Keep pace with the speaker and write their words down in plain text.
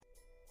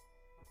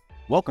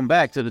Welcome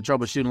back to the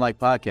Troubleshooting Like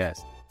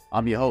podcast.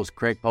 I'm your host,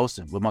 Craig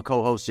Poston, with my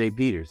co-host, Jay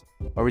Peters,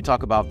 where we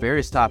talk about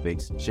various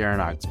topics, sharing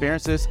our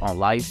experiences on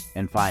life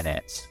and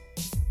finance.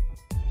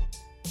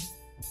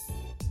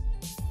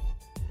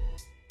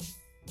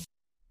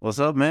 What's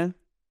up, man?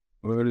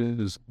 What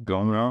is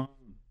going on?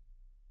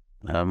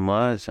 Not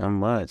much.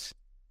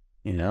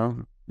 You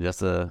know,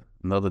 just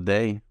another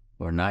day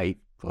or night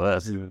for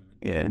us.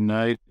 Yeah.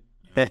 Night.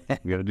 We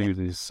gotta do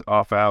these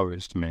off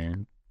hours,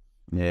 man.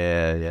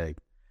 Yeah.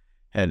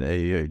 Had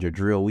your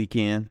drill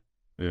weekend.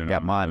 You know,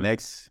 Got mine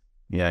next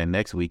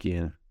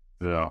weekend.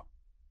 Yeah,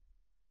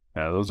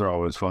 those are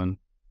always fun.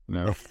 You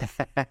know,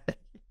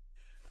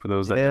 for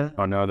those that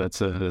don't know,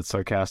 that's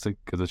sarcastic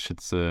because the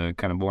shit's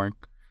kind of boring.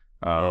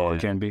 Or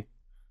it can be.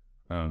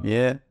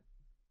 Yeah.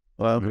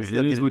 Well, it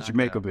is what you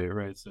make of it,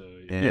 right? So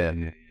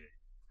yeah.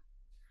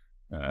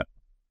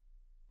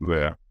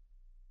 Yeah.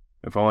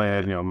 If only I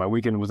had, my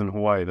weekend was in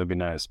Hawaii, that'd be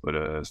nice, but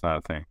it's not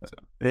a thing. So.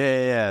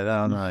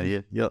 Yeah. No.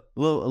 You're a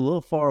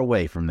little far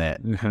away from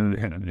that.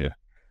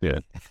 Yeah.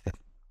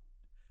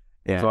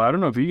 Yeah. So I don't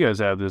know if you guys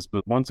have this,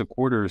 but once a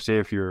quarter, say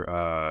if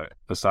you're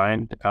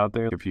assigned out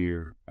there, if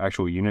your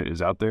actual unit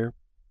is out there,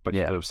 but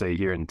instead of say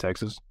here in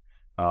Texas,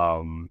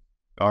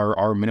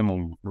 our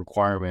minimum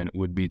requirement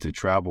would be to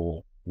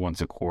travel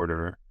once a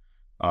quarter,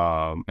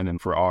 and then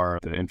for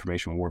the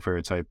information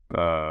warfare type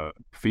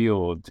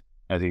field,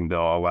 I think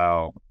they'll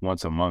allow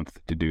once a month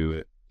to do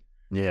it.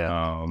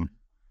 Yeah.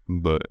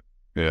 But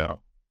yeah.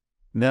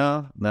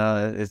 No,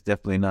 it's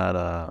definitely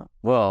not.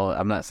 Well,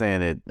 I'm not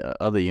saying that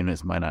other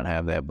units might not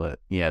have that, but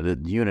yeah, the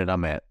unit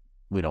I'm at,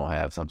 we don't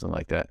have something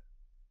like that.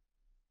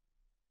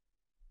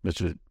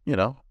 Which would,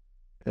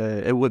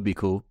 it would be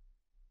cool.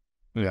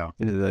 Yeah.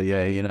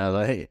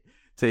 Like,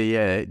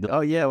 say,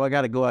 well, I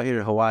got to go out here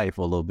to Hawaii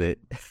for a little bit.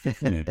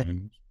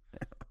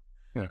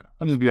 Yeah.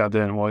 I'll just be out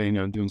there in Hawaii,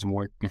 doing some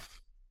work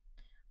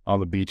on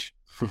the beach.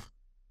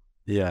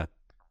 Yeah.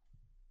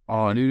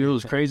 Oh, dude, it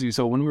was crazy.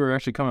 So when we were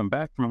actually coming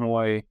back from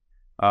Hawaii,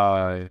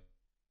 there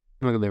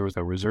was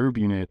a reserve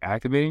unit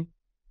activating.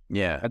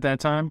 Yeah. At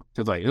that time,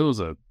 because it was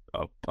a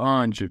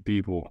bunch of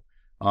people.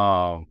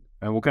 And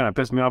what kind of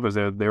pissed me off is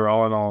that they're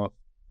all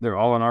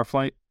on our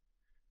flight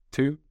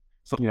too.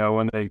 So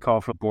when they call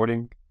for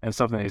boarding and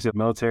stuff, and they said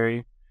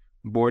military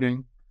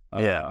boarding.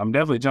 I'm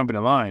definitely jumping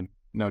in line,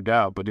 no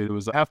doubt. But it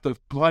was half the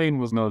plane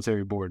was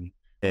military boarding.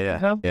 Yeah.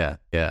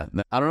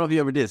 I don't know if you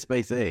ever did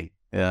Space A.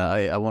 Yeah,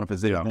 I want to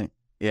visit.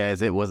 Yeah,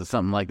 was it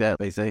something like that,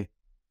 Space A?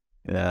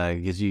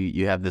 Because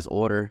you have this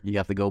order you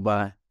have to go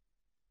by.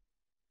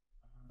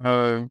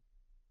 No,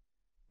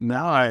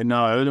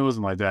 it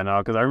wasn't like that. No,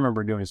 because I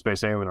remember doing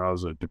Space A when I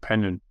was a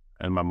dependent,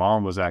 and my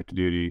mom was active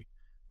duty,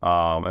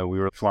 and we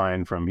were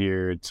flying from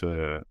here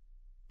to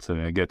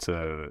get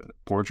to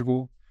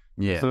Portugal.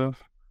 Yeah.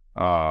 Stuff.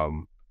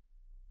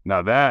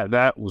 Now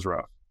that was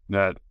rough.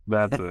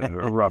 That's a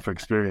rough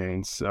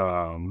experience,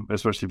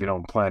 especially if you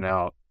don't plan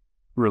out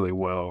really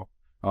well.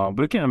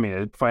 But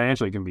it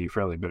financially can be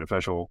fairly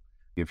beneficial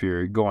if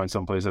you're going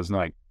someplace that's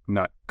not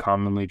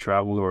commonly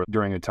traveled, or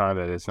during a time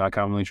that it's not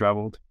commonly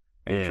traveled,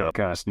 and you try to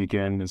kind of sneak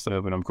in and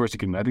stuff. And of course, I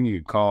think you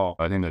could call,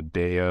 the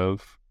day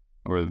of,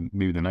 or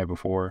maybe the night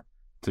before,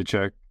 to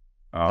check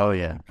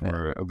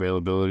for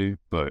availability.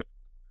 But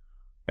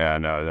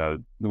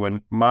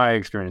when my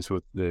experience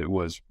with it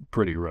was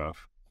pretty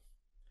rough.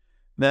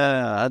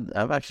 No,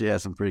 I've actually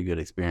had some pretty good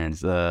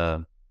experience.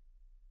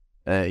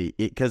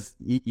 Because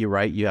you're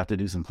right, you have to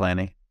do some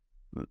planning.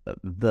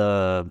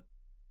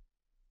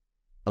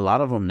 A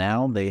lot of them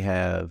now, they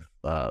have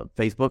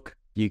Facebook.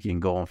 You can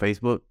go on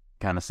Facebook,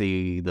 kind of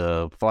see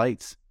the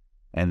flights,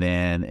 and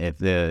then if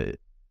the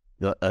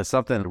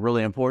something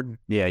really important,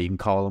 you can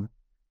call them,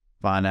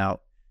 find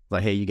out,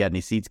 like, hey, you got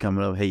any seats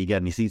coming up?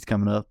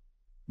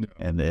 Yeah.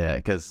 And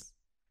because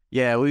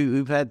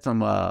we've had some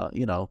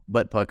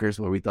butt puckers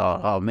where we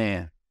thought, oh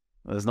man,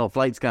 there's no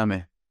flights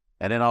coming,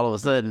 and then all of a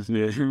sudden,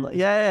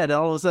 then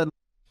all of a sudden,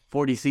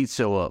 40 seats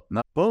show up.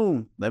 Now,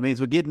 boom, that means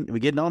we're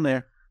getting on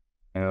there.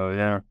 Oh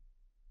yeah.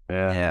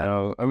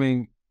 No, I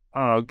don't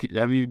know.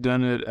 Have you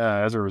done it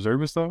as a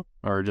reservist though,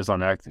 or just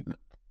on active?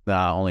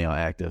 Nah, only on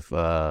active.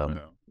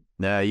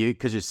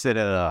 Because you sit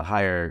at a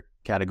higher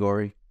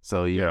category,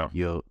 so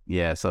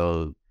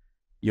so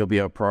you'll be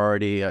a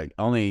priority.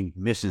 Only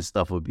mission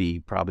stuff would be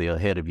probably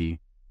ahead of you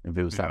if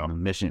it was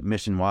something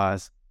mission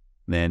wise.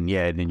 Then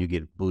you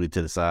get booted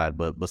to the side.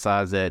 But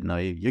besides that, no,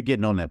 you're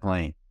getting on that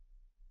plane.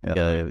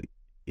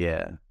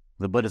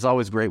 But it's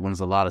always great when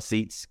there's a lot of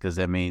seats, because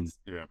that means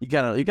you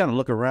kind of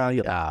look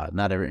around.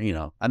 Not every,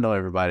 I know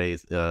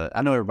everybody's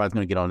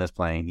gonna get on this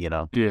plane.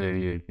 Yeah.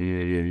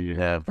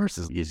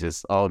 Versus it's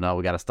just, oh no,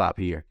 we got to stop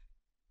here.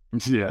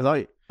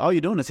 Yeah. All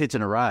you're doing is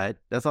hitching a ride.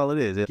 That's all it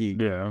is. Just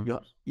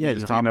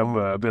picking up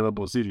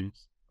available seating.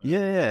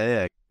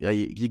 Yeah.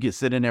 You get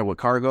sit in there with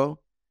cargo,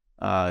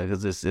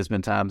 because it's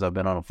been times I've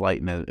been on a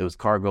flight and it was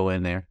cargo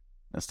in there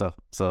and stuff.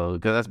 So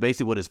because that's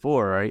basically what it's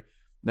for, right?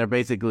 They're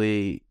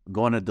basically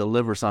going to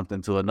deliver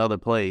something to another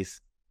place,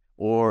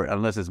 or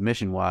unless it's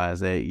mission wise,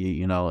 they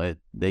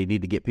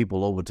need to get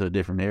people over to a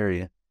different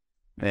area.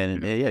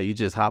 And yeah, you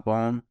just hop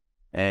on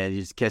and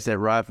you just catch that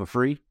ride for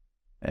free.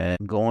 And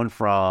going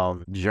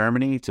from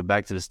Germany to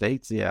back to the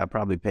States, yeah, I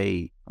probably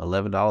paid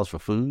 $11 for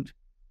food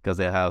because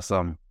they have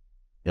some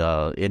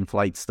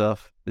in-flight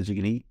stuff that you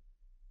can eat.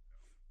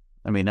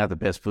 I mean, not the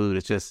best food.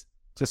 It's just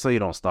so you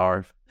don't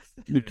starve.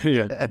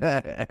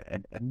 Yeah,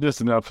 just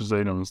enough so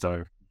they don't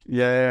starve.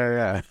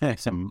 Yeah.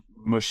 Some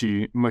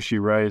mushy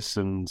rice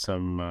and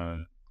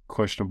some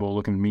questionable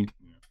looking meat.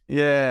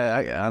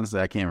 Yeah,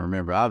 honestly, I can't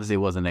remember. Obviously, it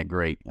wasn't that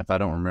great. If I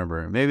don't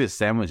remember, maybe it's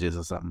sandwiches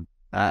or something.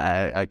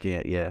 I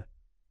can't. Yeah.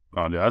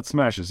 Oh, dude, I'd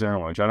smash a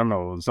sandwich. I don't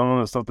know. Some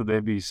of the stuff that they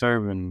be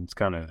serving is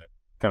kind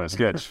of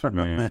sketch,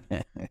 man.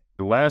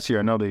 Last year,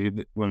 I know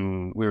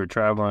when we were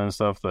traveling and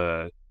stuff,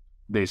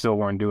 they still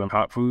weren't doing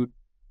hot food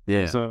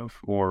and stuff,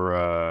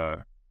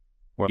 or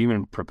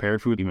even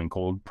prepared food, even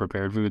cold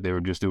prepared food. They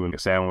were just doing a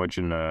sandwich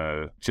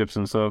and chips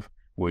and stuff,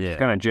 which is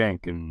kind of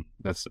jank, and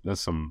that's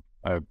some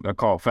I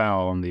call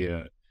foul on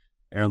the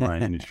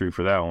airline industry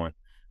for that one.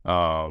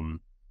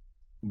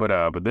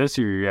 But this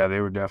year, yeah, they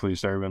were definitely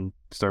serving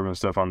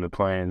stuff on the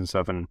planes and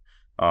stuff, and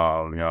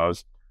I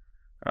was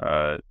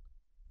trying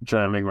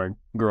to make my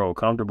girl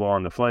comfortable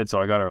on the flight, so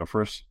I got her a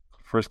first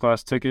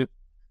class ticket.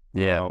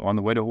 On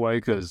the way to Hawaii,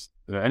 because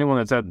anyone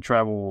that's had to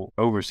travel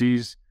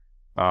overseas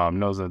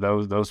knows that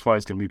those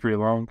flights can be pretty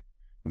long.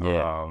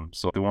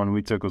 So the one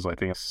we took was, I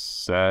think,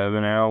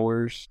 7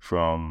 hours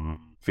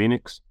from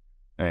Phoenix.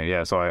 And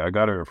yeah, so I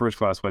got her a first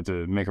class flight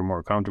to make her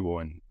more comfortable.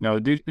 And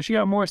dude, she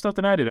got more stuff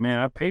than I did. Man,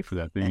 I paid for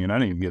that thing, and I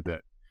didn't even get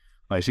that.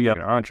 Like, she got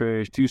an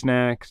entree, 2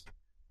 snacks,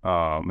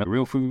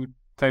 real food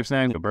type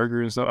snacks, a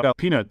burger and stuff. I got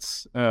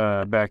peanuts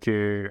back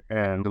here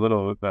and a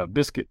little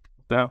biscuit.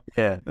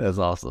 Yeah, that's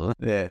awesome.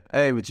 Yeah.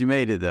 Hey, but you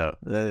made it though.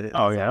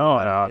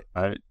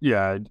 I'm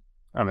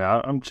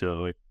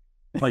chill.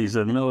 Like you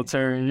said,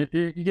 military,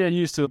 you get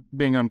used to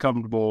being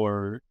uncomfortable,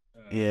 or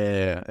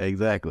yeah,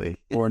 exactly.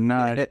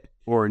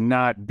 or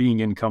not being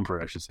in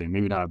comfort, I should say.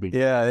 Maybe not being.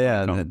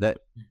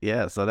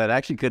 Yeah. So that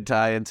actually could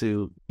tie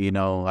into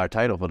our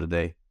title for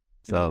today.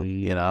 So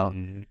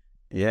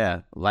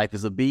yeah, life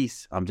is a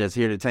beast. I'm just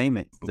here to tame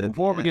it.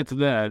 Before we get to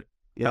that,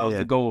 how's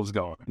the goals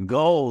going?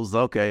 Goals,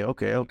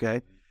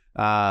 okay.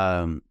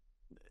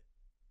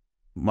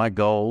 My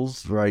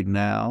goals right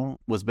now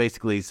was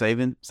basically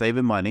saving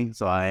money.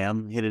 So I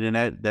am headed in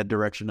that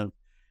direction of,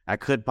 I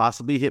could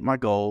possibly hit my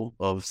goal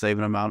of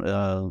saving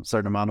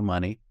certain amount of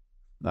money.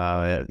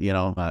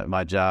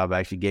 My job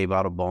actually gave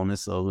out a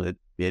bonus, so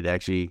it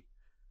actually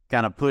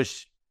kind of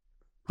pushed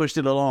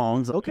it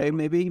along. So, okay,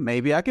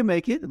 maybe I can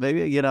make it.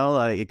 Maybe,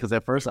 because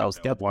at first I was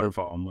skeptical.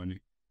 Waterfall money.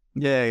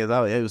 Yeah,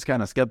 because it was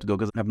kind of skeptical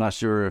because I'm not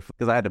sure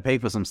because I had to pay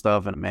for some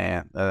stuff, and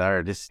man,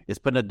 it's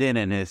putting a dent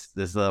in this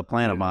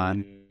plan of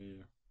mine.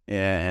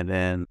 Yeah, and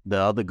then the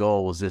other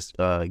goal was just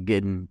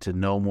getting to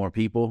know more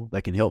people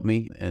that can help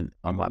me and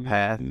on my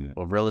path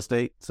of real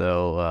estate.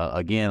 So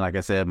again, like I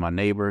said, my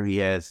neighbor,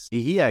 he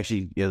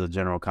actually is a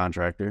general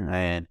contractor,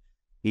 and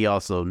he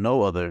also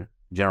know other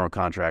general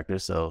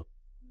contractors. So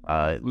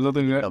was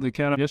that the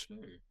count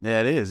yesterday?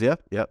 Yeah, it is.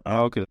 Yep.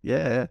 Oh, okay.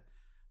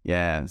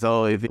 Yeah.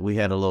 So if we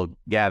had a little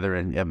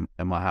gathering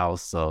at my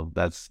house, so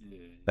that's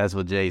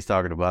what Jay's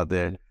talking about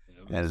there.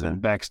 As a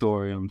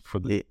backstory for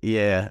the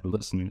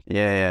listeners.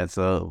 Yeah.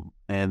 So,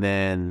 and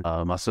then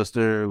my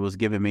sister was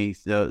giving me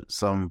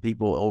some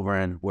people over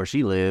in where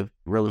she lived,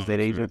 real estate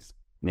agents.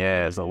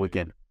 Yeah, so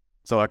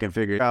I can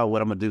figure out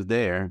what I'm gonna do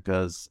there,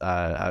 because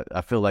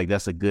I feel like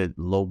that's a good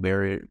low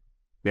barrier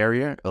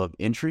of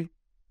entry.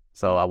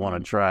 So I want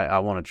to try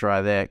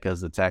that,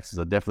 because the taxes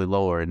are definitely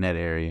lower in that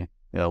area,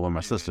 where my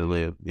sister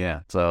lived.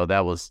 Yeah. So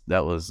that was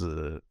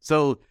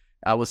so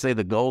I would say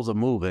the goals are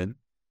moving.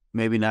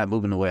 Maybe not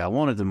moving the way I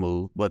wanted to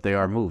move, but they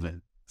are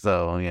moving.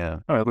 So, yeah.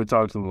 All right, we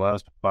talked in the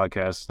last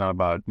podcast. It's not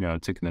about,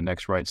 taking the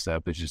next right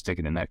step. It's just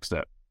taking the next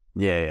step.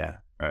 Yeah.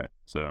 All right.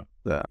 So,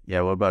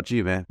 yeah, what about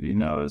you, man?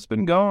 It's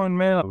been going,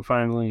 man. We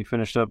finally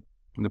finished up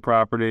the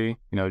property,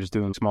 just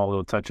doing small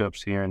little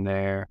touch-ups here and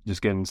there,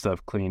 just getting stuff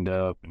cleaned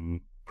up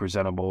and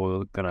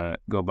presentable. Gonna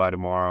go by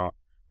tomorrow,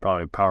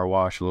 probably power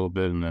wash a little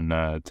bit, and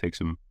then take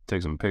some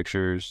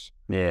pictures.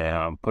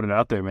 Yeah. Put it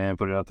out there, man.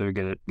 Put it out there.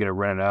 Get it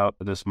rented out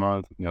this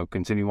month.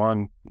 Continue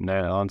on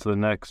to the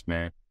next,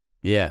 man.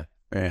 Yeah.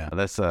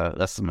 That's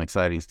some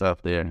exciting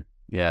stuff there.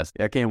 Yes,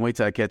 I can't wait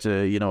till I catch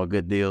a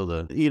good deal.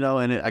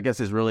 And I guess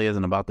it really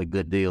isn't about the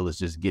good deal. It's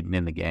just getting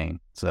in the game.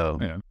 So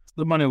yeah,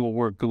 the money will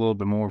work a little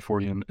bit more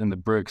for you in the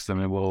bricks than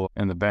it will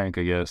in the bank,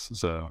 I guess.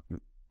 So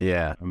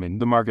yeah, I mean,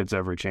 the market's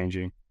ever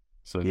changing.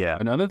 So yeah,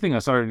 another thing I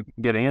started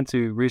getting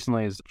into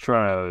recently is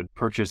trying to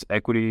purchase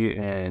equity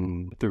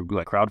and through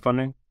like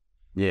crowdfunding.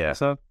 Yeah.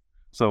 Stuff.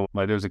 So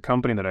like, there's a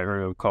company that I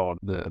heard of called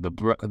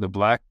the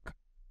Black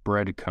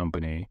Bread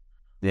Company.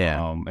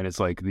 Yeah. And it's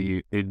like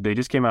they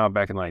just came out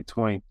back in like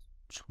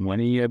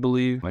 2020, I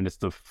believe, and it's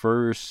the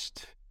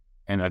first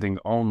and I think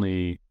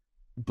only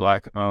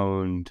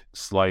Black-owned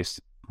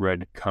sliced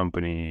bread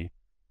company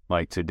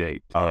like to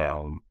date.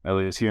 At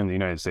least here in the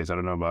United States. I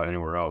don't know about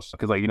anywhere else,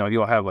 because like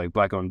you'll have like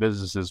Black-owned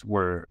businesses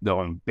where they'll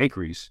own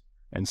bakeries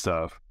and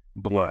stuff,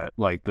 but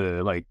like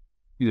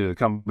the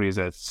companies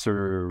that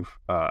serve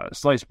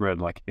sliced bread,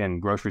 like in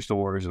grocery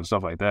stores and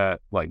stuff like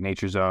that, like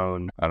Nature's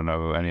Own. I don't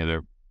know any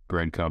other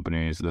bread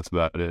companies. That's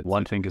about it.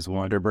 One I think is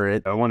Wonder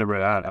Bread. Wonder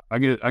Bread. I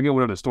get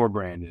whatever the store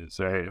brand is.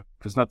 Right?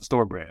 If it's not the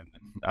store brand,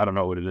 I don't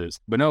know what it is.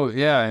 But no,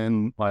 yeah,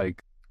 and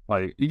like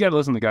you got to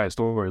listen to the guy's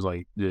stories.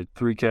 Like the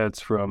three cats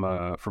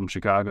from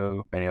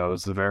Chicago, and it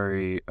was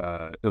it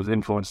was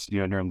influenced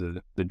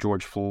during the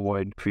George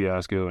Floyd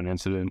fiasco and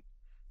incident.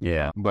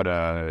 Yeah. But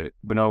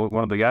no,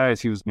 one of the guys,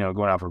 he was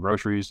going out for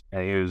groceries,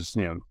 and he was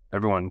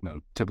everyone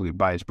typically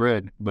buys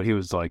bread, but he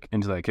was like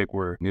into that kick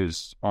where he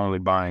was only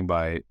buying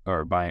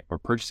or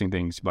purchasing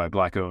things by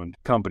black owned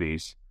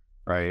companies,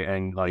 right?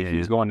 And like he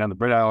was going down the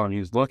bread aisle and he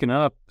was looking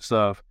up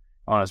stuff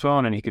on his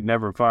phone, and he could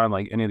never find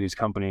like any of these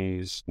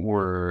companies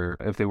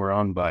if they were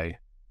owned by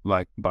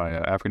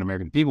African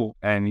American people.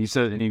 And he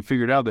said, and he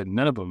figured out that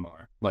none of them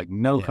are, like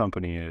no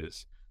company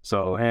is.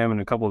 So him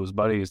and a couple of his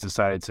buddies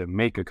decided to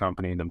make a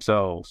company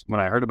themselves. When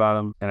I heard about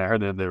them, and I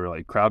heard that they were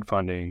like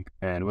crowdfunding,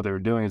 and what they were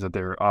doing is that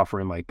they were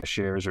offering like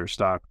shares or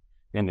stock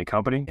in the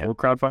company or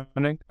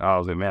crowdfunding. I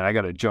was like, man, I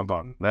got to jump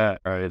on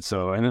that. All right.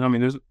 So, and then, I mean,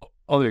 there's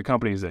other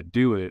companies that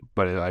do it,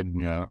 but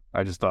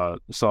I just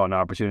saw an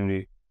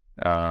opportunity.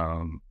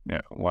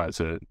 Wanted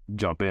to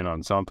jump in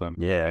on something.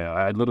 Yeah.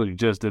 I literally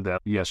just did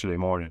that yesterday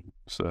morning.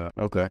 So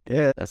okay,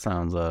 yeah, that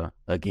sounds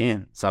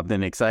again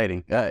something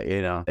exciting.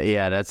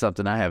 That's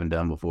something I haven't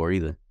done before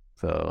either.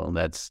 So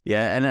that's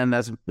and then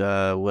that's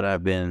what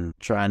I've been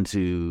trying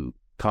to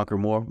conquer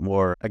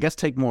more. I guess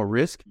take more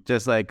risk,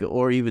 just like,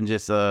 or even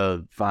just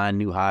find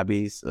new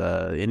hobbies.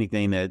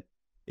 Anything that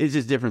it's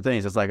just different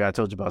things. It's like I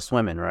told you about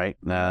swimming, right?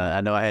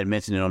 I know I had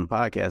mentioned it on the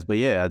podcast, but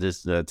I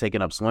just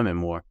taken up swimming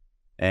more.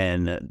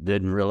 And I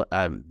didn't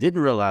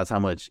realize how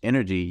much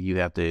energy you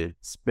have to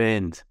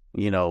spend,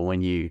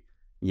 when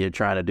you're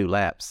trying to do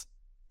laps.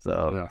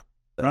 So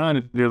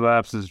trying to do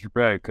laps is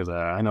great because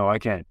I know I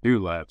can't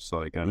do laps.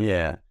 Like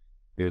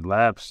dude,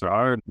 laps are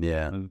hard.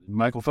 Yeah,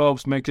 Michael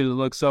Phelps makes it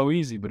look so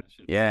easy, but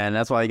and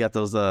that's why he got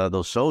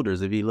those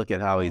shoulders. If you look at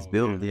how he's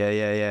built,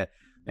 yeah.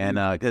 And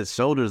because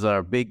shoulders are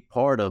a big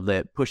part of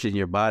that pushing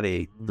your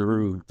body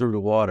through the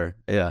water.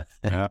 Yeah,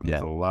 a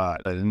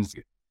lot. And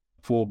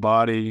full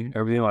body,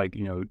 everything, like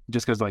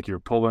just because like you're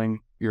pulling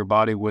your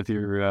body with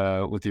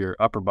your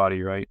upper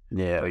body, right?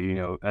 Yeah.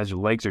 So, as your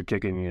legs are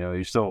kicking,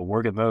 you're still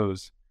working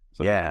those.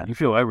 So you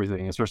feel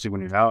everything, especially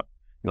when you're out.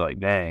 You're like,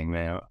 dang,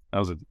 man, that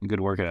was a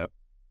good workout.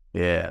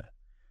 Yeah.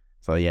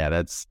 So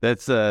that's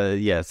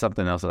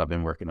something else that I've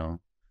been working on.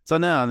 So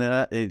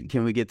now,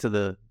 can we get to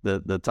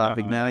the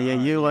topic now?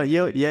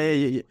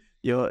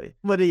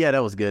 But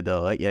that was good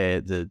though.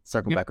 To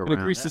circle back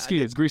around. Grease the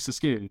skids.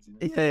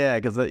 Yeah,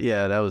 because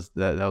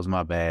that was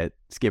my bad,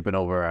 skipping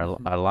over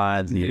our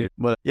lines here.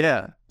 But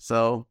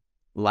so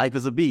life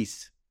is a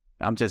beast.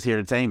 I'm just here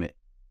to tame it.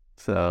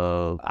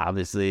 So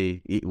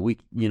obviously, we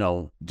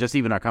just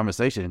even our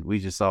conversation, we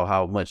just saw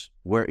how much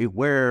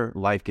where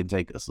life can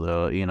take us.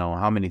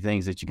 How many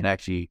things that you can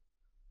actually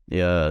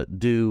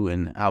do,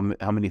 and how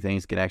many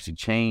things can actually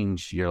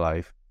change your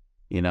life.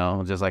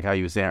 Just like how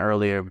you were saying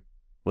earlier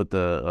with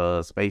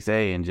the Space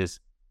A, and just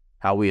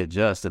how we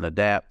adjust and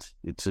adapt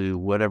to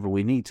whatever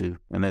we need to.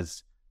 And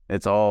it's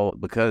all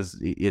because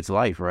it's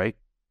life, right?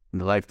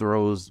 And life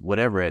throws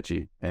whatever at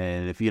you.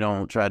 And if you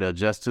don't try to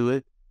adjust to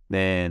it,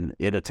 then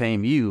it'll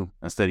tame you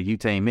instead of you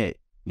tame it,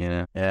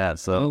 Yeah.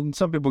 So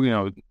some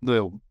people,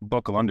 they'll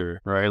buckle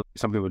under, right?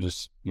 Some people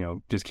just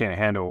can't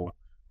handle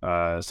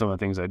some of the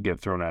things that get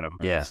thrown at them.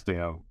 Yeah.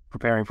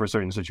 Preparing for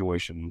certain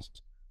situations,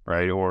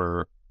 right?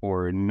 Or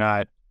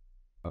not,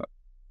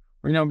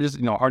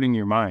 just hardening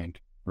your mind,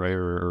 right?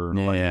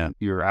 Or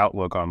your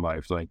outlook on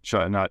life. Like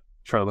try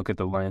to look at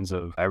the lens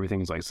of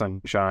everything's like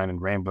sunshine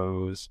and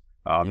rainbows.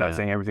 I'm not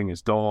saying everything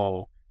is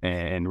dull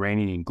and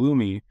rainy and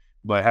gloomy,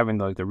 but having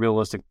like the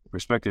realistic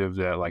perspective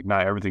that like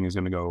not everything is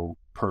going to go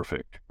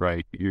perfect,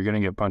 right? You're going to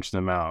get punched in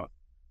the mouth,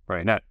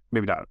 right?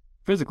 Maybe not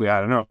physically,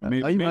 I don't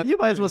know. You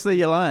might as well say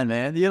you're lying,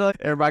 man.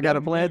 Everybody got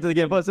a plan to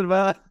get punched in the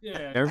mouth.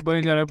 Yeah,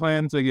 everybody's got a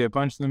plan to get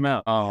punched in the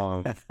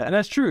mouth. And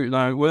that's true.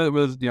 Like whether it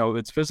was,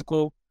 it's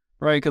physical,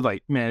 right? Because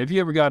like, man, if you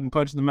ever gotten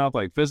punched in the mouth,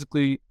 like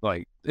physically,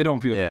 like it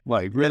don't feel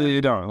like really,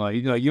 it don't like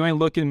you ain't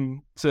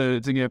looking to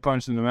get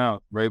punched in the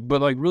mouth, right?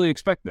 But like really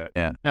expect that.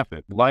 Yeah,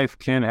 happen. Life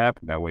can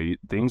happen that way.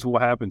 Things will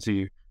happen to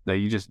you that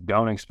you just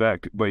don't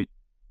expect, but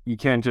you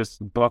can't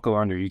just buckle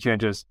under. You can't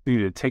just need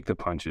to take the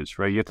punches,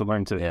 right? You have to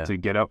learn to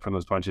get up from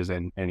those punches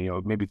and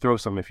maybe throw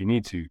some if you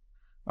need to.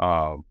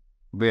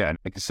 But yeah,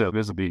 like I said,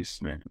 it's a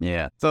beast, man.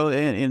 Yeah. So,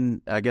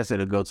 and I guess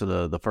it'll go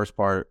to the first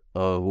part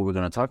of what we're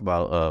going to talk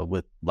about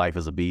with life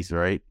as a beast,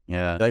 right?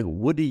 Yeah. Like,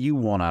 what do you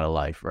want out of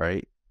life,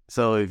 right?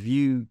 So if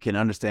you can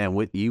understand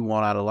what you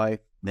want out of life,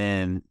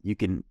 then you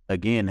can,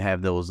 again,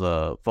 have those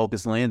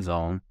focus lenses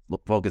on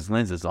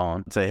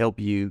to help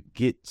you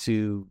get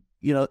to,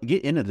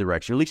 get in a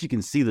direction. At least you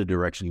can see the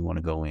direction you want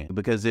to go in.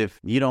 Because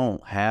if you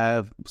don't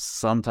have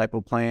some type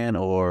of plan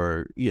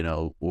or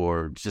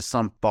just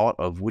some thought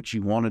of what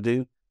you want to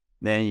do,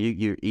 then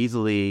you're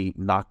easily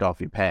knocked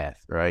off your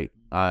path, right?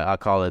 I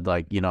call it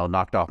like,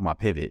 knocked off my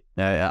pivot.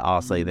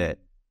 I'll say that.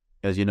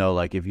 Because,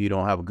 like if you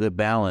don't have a good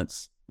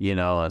balance,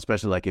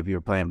 especially like if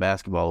you're playing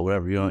basketball or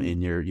whatever,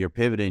 and you're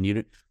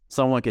pivoting,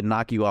 someone can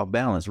knock you off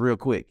balance real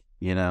quick,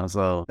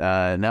 So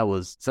and that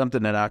was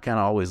something that I kind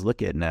of always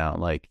look at now,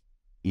 like,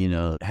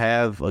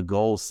 have a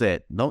goal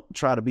set. Don't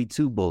try to be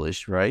too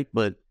bullish, right?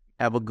 But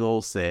have a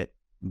goal set,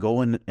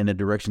 go in the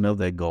direction of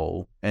that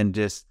goal, and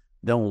just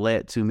don't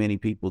let too many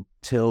people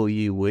tell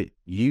you what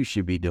you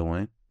should be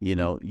doing.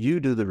 You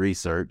do the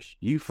research,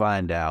 you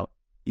find out,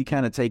 you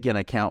kind of take into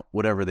account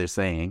whatever they're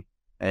saying,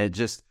 and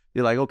just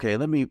you're like, okay,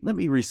 let me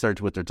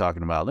research what they're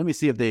talking about. Let me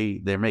see if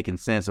they're making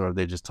sense or if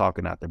they're just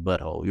talking out their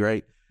butthole,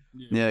 right?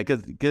 Yeah,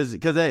 because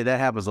that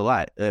happens a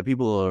lot.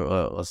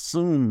 People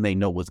assume they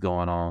know what's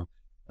going on,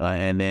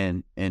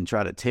 and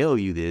try to tell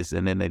you this,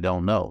 and then they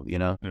don't know,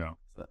 Yeah.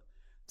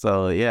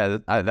 So yeah,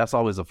 that's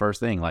always the first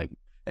thing. Like,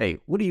 hey,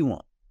 what do you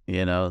want?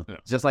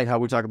 Just like how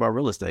we talk about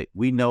real estate,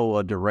 we know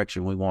a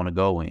direction we want to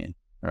go in,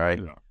 right?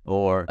 Yeah.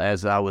 Or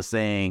as I was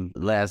saying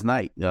last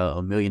night,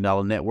 $1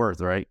 million net worth,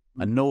 right?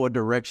 I know a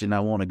direction I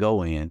want to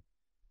go in,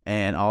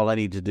 and all I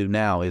need to do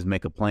now is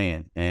make a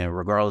plan. And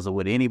regardless of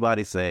what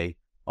anybody say,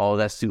 oh,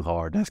 that's too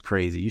hard, that's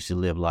crazy, you should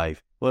live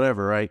life,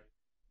 whatever, right?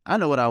 I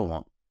know what I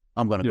want.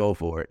 I'm gonna go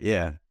for it.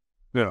 Yeah.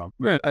 Yeah,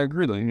 I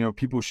agree. That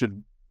people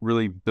should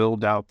really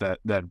build out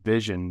that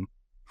vision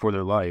for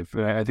their life.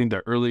 And I think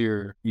the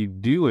earlier you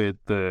do it,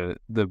 the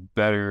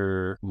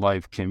better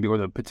life can be, or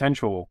the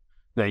potential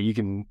that you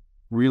can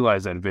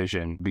realize that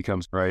vision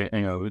becomes, right?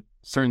 And,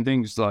 certain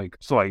things like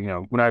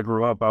when I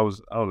grew up, I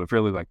was a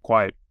fairly like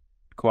quiet,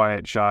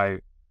 shy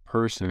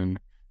person,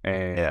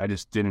 and I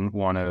just didn't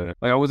want to,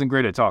 I wasn't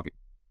great at talking,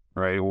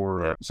 right?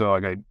 Or so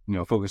I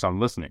focused on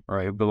listening,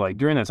 right? But like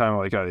during that time,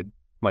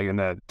 like in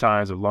that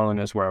times of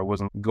loneliness where I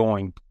wasn't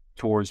going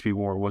towards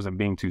people or wasn't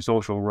being too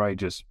social, right?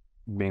 Just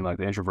being like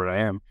the introvert I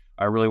am,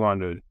 I really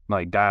wanted to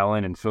like dial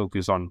in and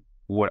focus on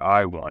what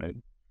I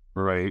wanted,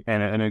 right?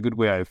 And a good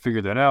way I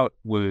figured that out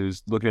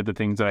was looking at the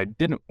things that I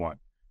didn't want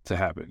to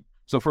happen.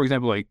 So for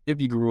example, like if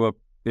you grew up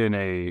in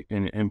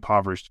an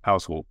impoverished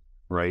household,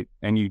 right?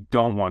 And you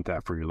don't want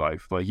that for your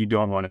life. Like you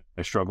don't want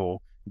to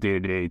struggle day to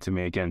day to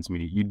make ends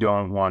meet. You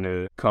don't want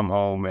to come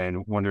home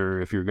and wonder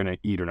if you're going to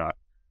eat or not,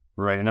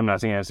 right? And I'm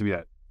not saying it has to be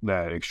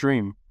that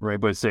extreme, right?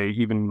 But say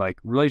even like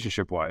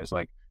relationship wise,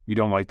 like you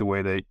don't like the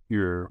way that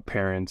your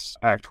parents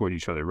act toward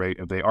each other, right?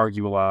 If they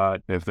argue a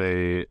lot, if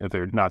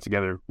they're not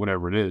together,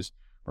 whatever it is,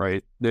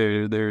 right?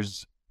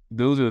 There's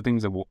those are the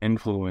things that will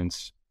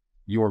influence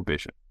your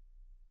vision,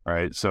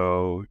 right?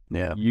 So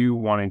you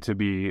wanting to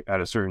be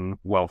at a certain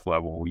wealth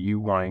level, you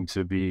wanting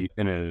to be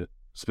in a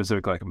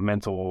specific like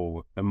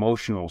mental,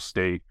 emotional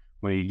state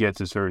when you get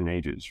to certain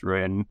ages,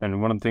 right?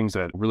 And one of the things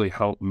that really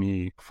helped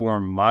me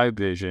form my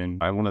vision,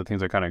 one of the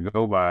things I kind of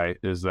go by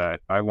is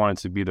that I wanted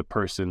to be the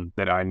person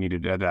that I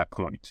needed at that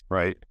point,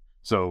 right?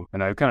 So,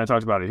 and I kind of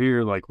talked about it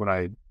here, like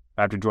when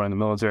after joining the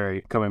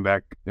military, coming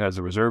back as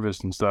a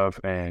reservist and stuff,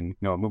 and,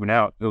 moving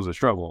out, it was a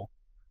struggle,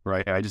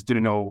 right? I just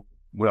didn't know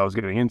what I was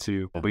getting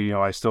into, but,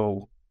 I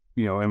still,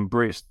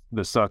 embraced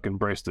the suck,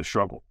 embraced the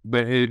struggle.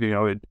 But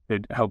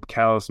it helped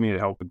callous me, it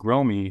helped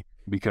grow me,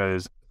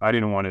 because I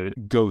didn't want to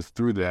go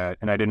through that,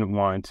 and I didn't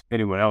want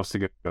anyone else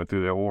to go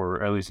through that,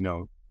 or at least,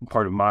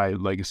 part of my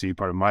legacy,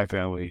 part of my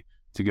family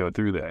to go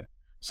through that.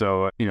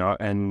 So,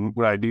 and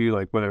what I do,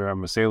 like whether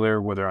I'm a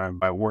sailor, whether I'm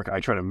at work, I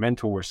try to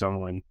mentor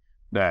someone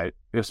that,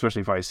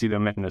 especially if I see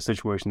them in a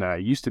situation that I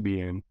used to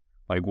be in,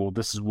 like, well,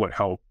 this is what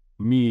helped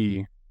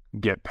me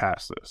get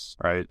past this,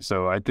 right?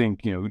 So I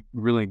think,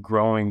 really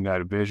growing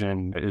that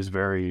vision is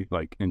very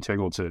like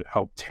integral to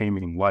help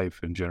taming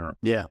life in general.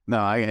 Yeah, no,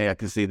 I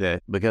can see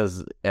that,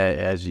 because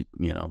as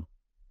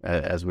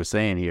as we're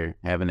saying here,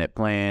 having that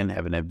plan,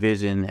 having that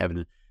vision,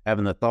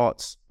 having the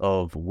thoughts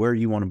of where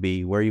you want to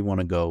be, where you want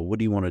to go, what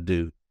do you want to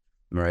do,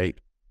 right?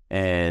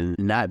 And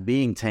not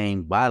being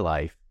tamed by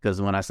life, because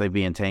when I say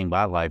being tamed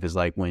by life, it's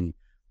like when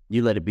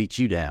you let it beat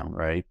you down,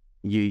 right?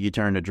 You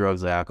turn to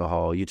drugs or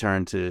alcohol, you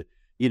turn to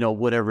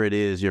whatever it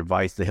is, your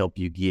vice to help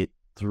you get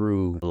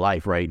through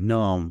life, right?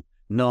 Numb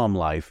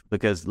life,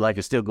 because life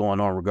is still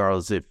going on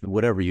regardless if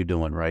whatever you're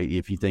doing, right?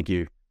 If you think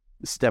you're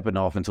stepping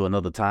off into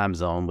another time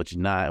zone, which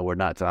you're not, or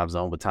not time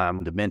zone, but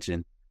time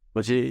dimension,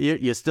 but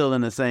you're still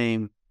in the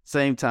same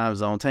time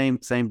zone,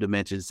 same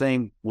dimension,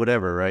 same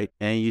whatever, right?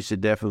 And you should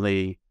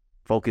definitely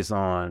focus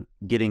on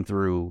getting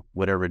through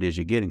whatever it is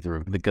you're getting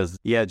through, because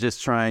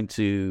just trying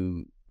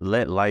to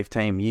let life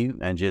tame you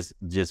and just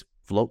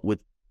float with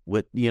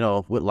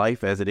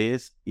life as it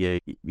is,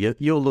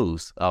 you'll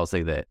lose. I'll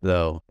say that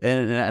though.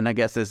 And I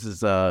guess this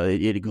is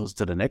it goes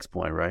to the next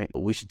point, right?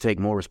 We should take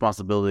more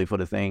responsibility for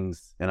the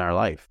things in our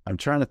life. I'm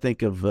trying to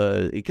think of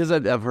because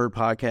I've heard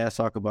podcasts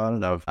talk about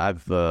it.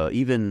 I've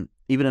even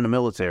in the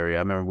military, I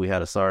remember we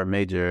had a sergeant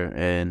major,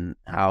 and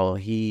how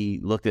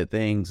he looked at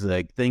things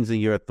like things in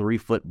your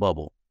 3-foot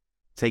bubble.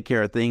 Take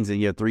care of things in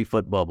your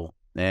 3-foot bubble.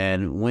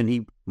 And when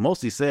he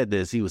mostly said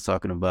this, he was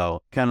talking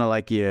about kind of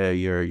like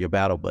your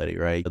battle buddy,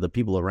 right? The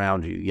people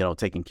around you,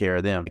 taking care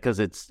of them, because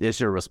it's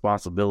your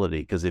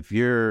responsibility. Because if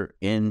you're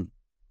in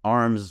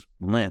arm's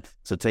length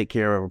to take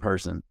care of a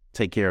person,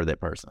 take care of that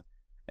person.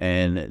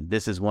 And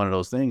this is one of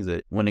those things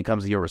that when it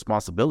comes to your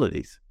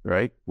responsibilities,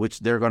 right, which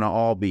they're going to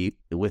all be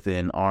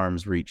within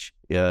arm's reach,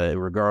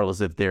 regardless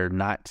if they're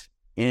not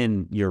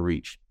in your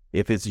reach,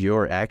 if it's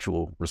your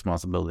actual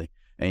responsibility.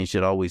 And you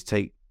should always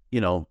take,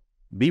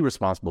 be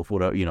responsible for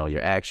the,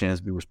 your actions,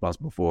 be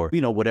responsible for,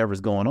 whatever's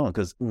going on.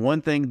 Because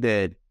one thing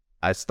that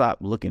I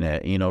stopped looking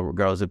at,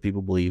 regardless if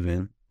people believe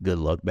in good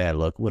luck, bad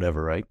luck,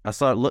 whatever, right? I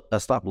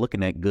stopped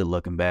looking at good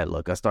luck and bad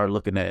luck. I started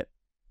looking at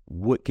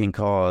what can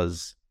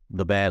cause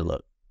the bad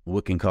luck,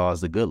 what can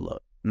cause the good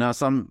luck. Now,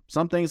 some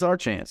things are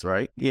chance,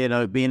 right?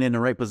 Being in the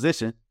right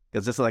position,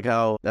 because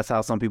that's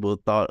how some people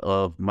thought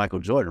of Michael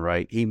Jordan,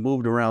 right? He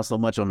moved around so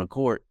much on the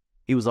court,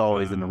 he was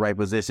always in the right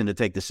position to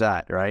take the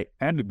shot, right?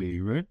 Had to be,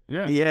 right?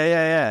 Yeah.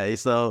 Yeah.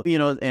 So,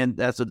 and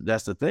that's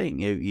the thing.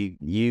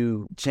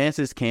 You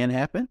chances can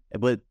happen,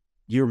 but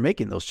you're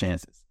making those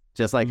chances,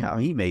 just like how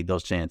he made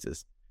those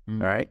chances, all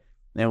right?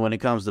 And when it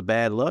comes to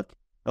bad luck,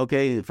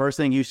 okay, the first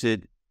thing you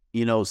should,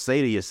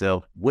 say to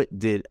yourself, what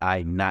did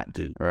I not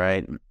do,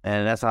 right?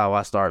 And that's how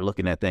I start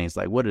looking at things,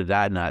 like, what did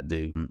I not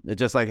do? It's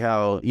just like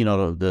how,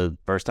 the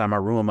first time I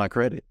ruined my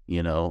credit,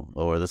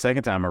 or the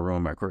second time I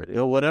ruined my credit,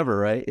 or whatever,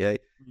 right? Yeah.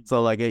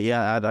 So, I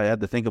had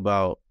to think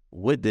about,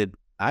 what did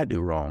I do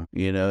wrong,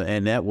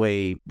 and that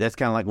way, that's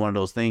kind of like one of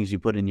those things you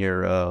put in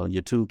your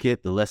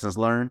toolkit, the lessons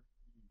learned,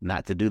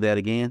 not to do that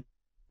again.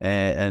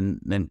 And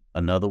then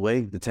another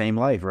way to tame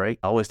life, right?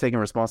 Always taking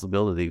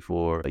responsibility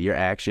for your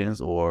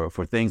actions or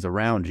for things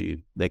around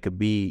you that could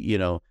be,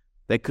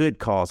 that could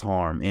cause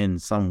harm in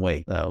some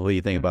way. What do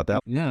you think about that?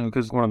 Yeah,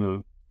 because one of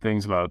the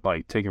things about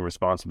like taking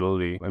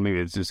responsibility, and maybe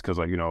it's just because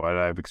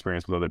I've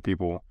experienced with other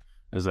people,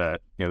 is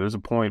that there's a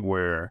point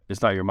where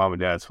it's not your mom and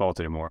dad's fault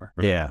anymore.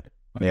 Right? Yeah.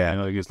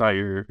 It's not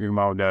your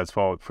mom and dad's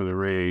fault for the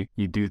way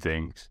you do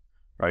things,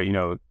 right?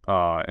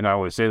 And I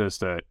always say this,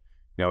 that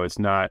it's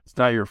not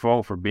your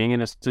fault for being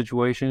in a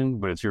situation,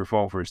 but it's your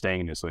fault for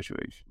staying in a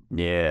situation.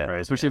 Yeah. Right.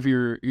 Especially if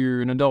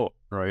you're an adult,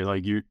 right?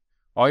 Like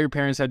all your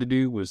parents had to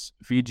do was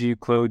feed you,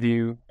 clothe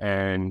you,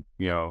 and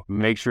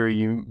make sure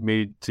you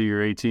made to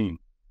your 18,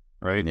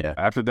 right? Yeah.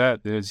 After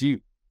that, it's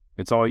you.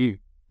 It's all you,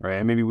 right?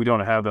 And maybe we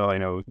don't have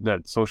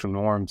that social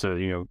norm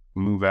to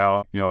move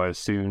out as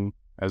soon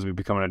as we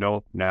become an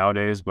adult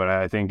nowadays. But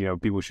I think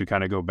people should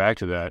kind of go back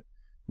to that,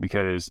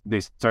 because they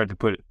start to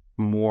put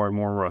more and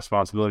more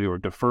responsibility or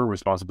defer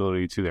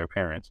responsibility to their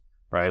parents,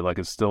 right? Like,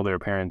 it's still their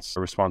parents'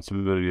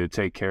 responsibility to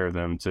take care of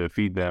them, to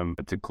feed them,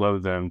 to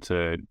clothe them,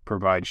 to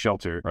provide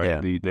shelter,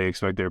 right? Yeah. They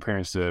expect their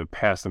parents to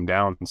pass them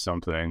down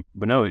something.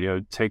 But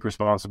no, take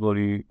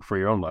responsibility for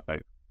your own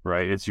life,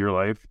 right? It's your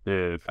life.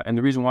 And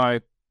the reason why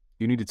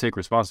you need to take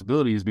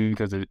responsibility is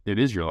because it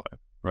is your life,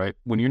 right?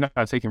 When you're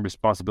not taking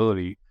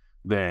responsibility,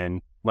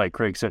 then, like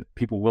Craig said,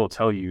 people will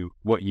tell you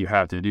what you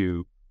have to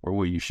do or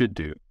what you should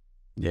do.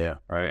 Yeah.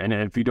 Right. And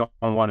if you don't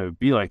want to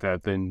be like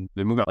that, then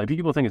move out. Like,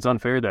 people think it's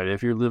unfair that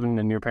if you're living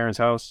in your parents'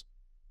 house,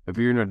 if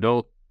you're an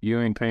adult, you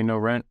ain't paying no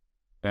rent,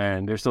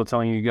 and they're still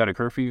telling you got a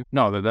curfew.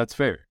 No, that's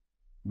fair,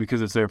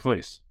 because it's their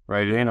place,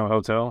 right? It ain't no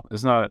hotel.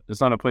 It's not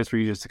a place for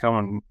you just to come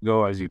and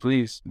go as you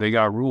please. They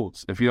got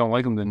rules. If you don't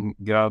like them, then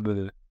get out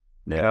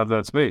of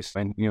that space,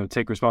 and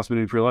take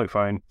responsibility for your life.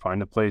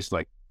 Find a place,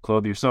 like,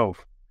 clothe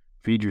yourself,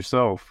 feed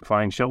yourself,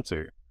 find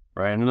shelter.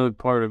 Right. And another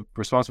part of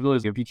responsibility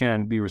is, if you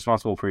can't be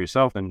responsible for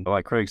yourself, then,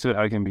 like Craig said,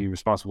 how can you be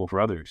responsible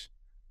for others,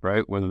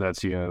 right? Whether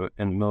that's, in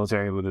the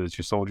military, whether it's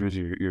your soldiers,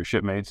 your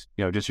shipmates,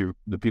 just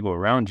the people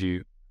around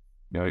you,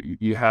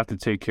 you have to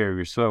take care of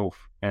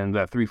yourself. And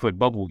that 3-foot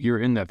bubble, you're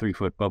in that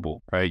 3-foot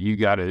bubble, right? You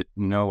got to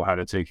know how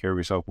to take care of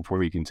yourself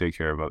before you can take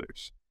care of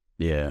others.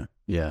 Yeah.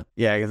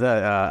 Because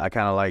I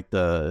kind of like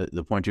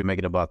the point you're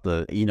making about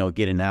the,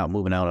 getting out,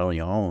 moving out on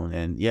your own.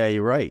 And yeah,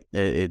 you're right.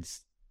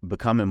 It's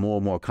becoming more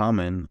and more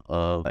common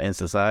in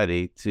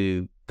society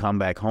to come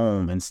back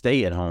home and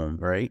stay at home,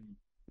 right?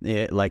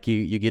 Yeah, like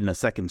you're getting a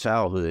second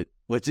childhood,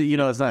 which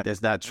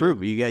it's not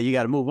true. You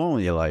got to move on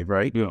in your life,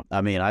 right? Yeah. I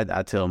mean,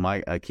 I tell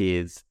my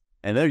kids,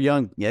 and they're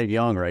young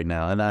right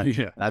now, and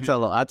I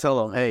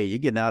tell them, hey, you're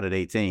getting out at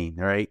 18,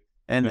 right?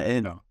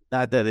 And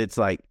not that it's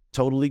like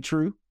totally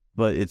true,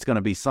 but it's going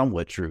to be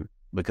somewhat true,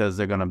 because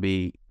they're going to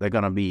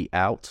be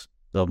out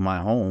of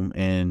my home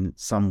in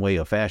some way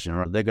or fashion,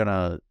 right? They're going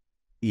to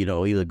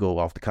either go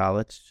off to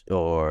college,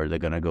 or they're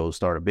going to go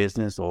start a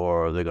business,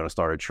 or they're going to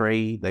start a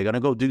trade. They're going to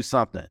go do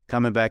something.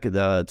 Coming back to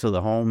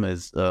the home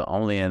is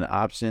only an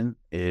option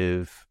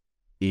if,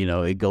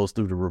 it goes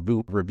through the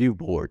review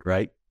board,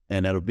 right?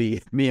 And that'll be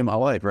me and my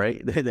wife,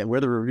 right? We're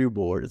the review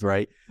boards,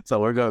 right? So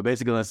we're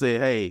basically going to say,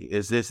 hey,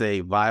 is this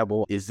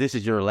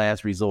your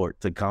last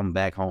resort to come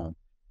back home?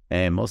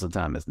 And most of the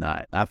time it's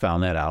not. I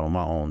found that out on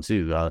my own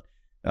too.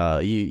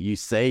 You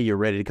say you're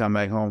ready to come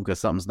back home because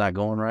something's not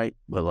going right,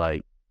 but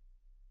like,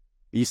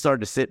 you start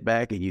to sit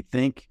back and you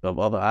think of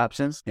other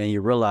options, and you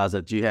realize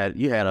that you had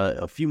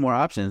a few more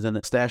options and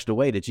stashed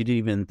away that you didn't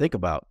even think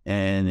about.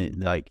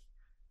 And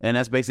And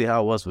that's basically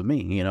how it was with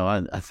me.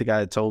 I think I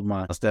had told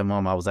my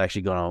stepmom I was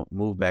actually going to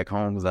move back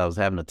home because I was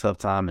having a tough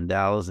time in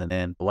Dallas. And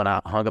then when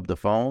I hung up the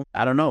phone,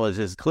 I don't know, it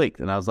just clicked.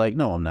 And I was like,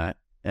 no, I'm not.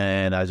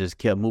 And I just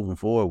kept moving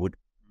forward with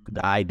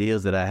the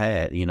ideas that I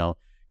had,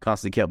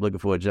 constantly kept looking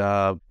for a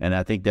job. And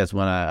I think that's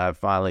when I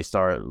finally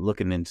started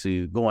looking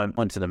into going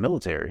into the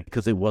military,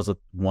 because it was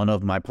one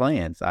of my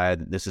plans.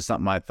 This is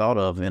something I thought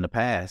of in the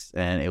past,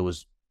 and it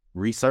was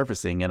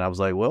resurfacing. And I was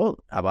like, well,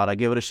 how about I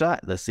give it a shot?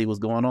 Let's see what's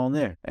going on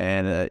there.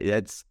 And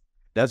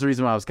that's the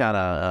reason why I was kind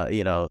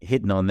of,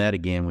 hitting on that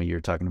again when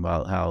you're talking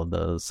about how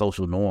the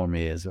social norm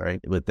is, right,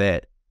 with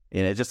that.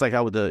 And it's just like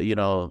how with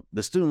the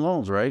student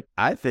loans, right?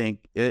 I think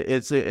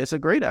it's a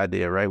great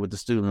idea, right, with the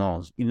student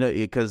loans,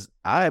 because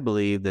I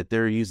believe that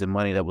they're using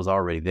money that was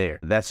already there.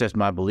 That's just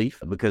my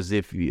belief, because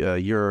if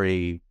you're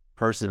a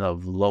person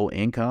of low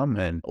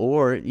income,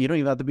 or you don't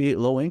even have to be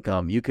low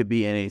income, you could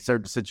be in a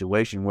certain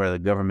situation where the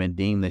government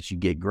deemed that you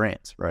get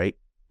grants, right?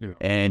 Yeah.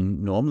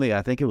 And normally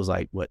I think it was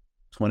like, what,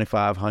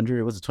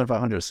 $2,500? Was it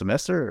 $2,500 a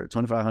semester or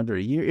 $2,500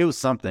 a year? It was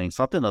something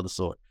of the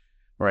sort,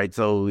 right?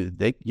 So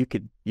you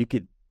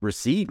could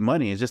receive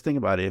money. And just think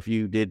about it. If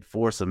you did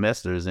 4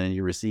 semesters and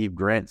you receive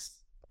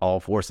grants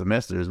all 4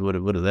 semesters, what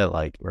is that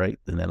like, right?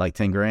 Isn't that like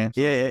 10 grand?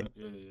 Yeah.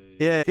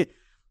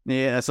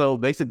 So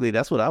basically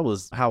that's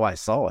how I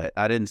saw it.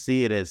 I didn't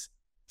see it as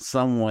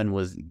someone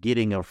was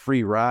getting a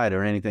free ride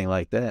or anything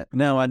like that.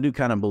 Now, I do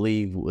kind of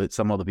believe what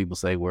some other people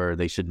say, where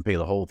they shouldn't pay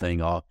the whole thing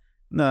off.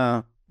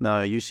 No,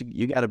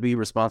 you got to be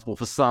responsible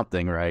for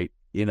something, right?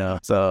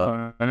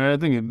 So. And I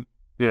think,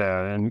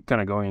 and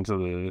kind of going into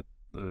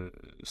the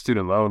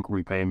student loan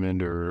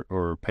repayment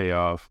or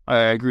payoff, I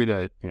agree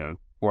that,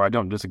 or I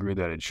don't disagree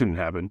that it shouldn't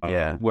happen.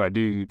 Yeah. What I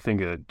do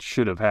think it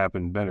should have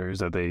happened better is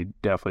that they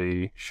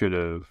definitely should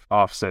have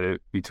offset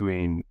it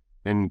between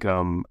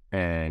income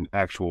and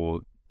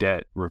actual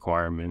debt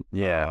requirement.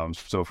 Yeah.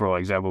 So for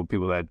example,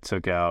 people that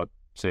took out,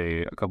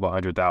 say, a couple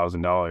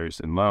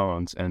 $100,000 in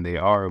loans and they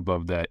are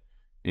above that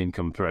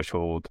income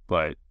threshold,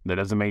 but that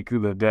doesn't make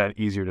the debt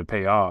easier to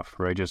pay off,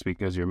 right? Just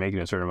because you're making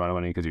a certain amount of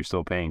money, because you're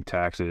still paying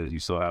taxes, you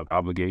still have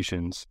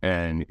obligations,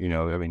 and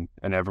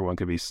and everyone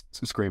could be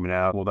screaming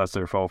out, well, that's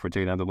their fault for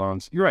taking out the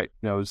loans. You're right.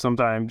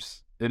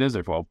 Sometimes it is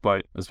their fault,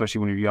 but especially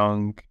when you're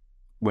young,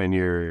 when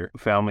your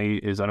family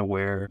is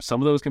unaware,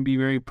 some of those can be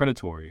very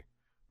predatory,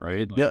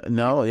 right?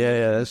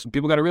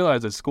 People got to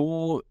realize that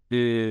school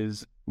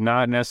is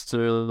not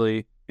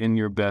necessarily in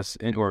your best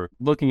or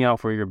looking out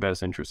for your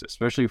best interest,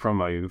 especially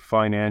from a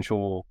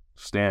financial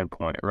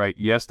standpoint, right?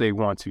 Yes, they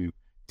want to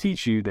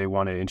teach you, they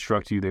want to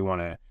instruct you, they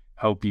want to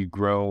help you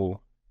grow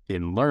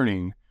in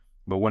learning,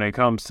 but when it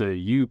comes to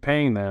you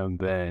paying them,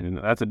 then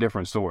that's a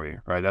different story,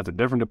 right? That's a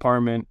different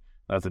department,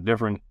 that's a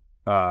different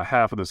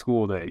half of the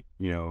school that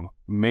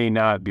may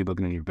not be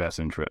looking in your best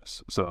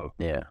interests. So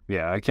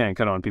I can't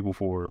cut on people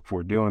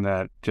for doing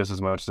that just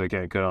as much as I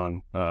can't cut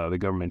on the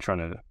government trying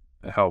to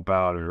help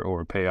out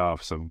or pay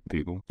off some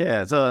people.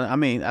 Yeah, so I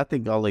mean, I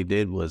think all they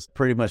did was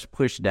pretty much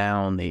push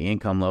down the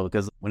income level,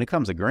 because when it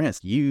comes to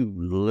grants, you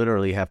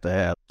literally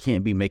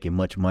can't be making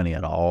much money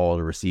at all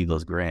to receive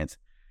those grants.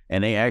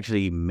 And they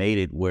actually made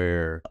it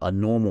where a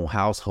normal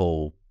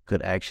household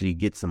could actually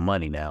get some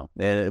money now,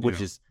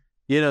 which is,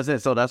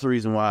 so that's the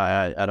reason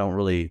why I don't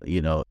really,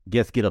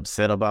 get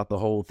upset about the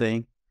whole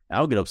thing. I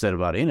don't get upset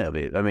about any of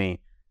it. I mean,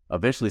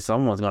 eventually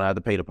someone's going to have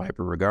to pay the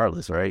piper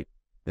regardless, right?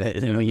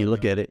 When you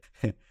look at it.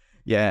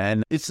 Yeah,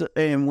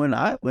 and when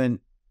I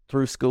went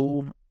through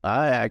school,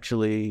 I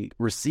actually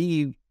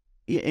received,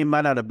 it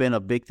might not have been a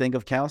big thing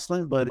of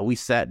counseling, but we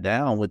sat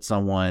down with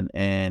someone,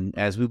 and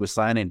as we were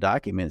signing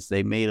documents,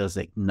 they made us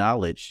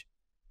acknowledge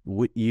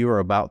what you are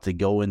about to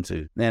go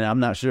into. And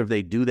I'm not sure if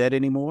they do that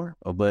anymore,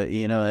 but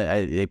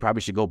they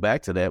probably should go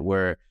back to that,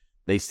 where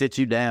they sit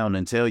you down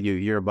and tell you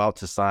you're about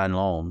to sign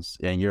loans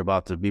and you're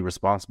about to be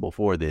responsible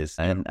for this.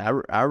 And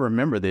I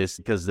remember this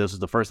because this was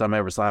the first time I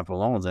ever signed for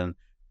loans,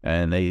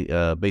 and they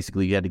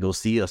basically, you had to go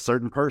see a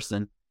certain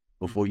person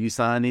before you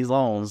sign these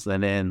loans,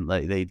 and then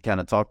they kind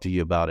of talk to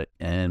you about it.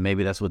 And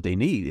maybe that's what they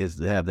need, is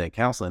to have that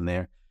counseling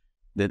there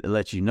that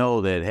lets you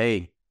know that,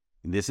 hey,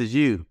 this is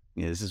you.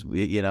 This is,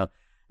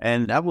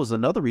 and that was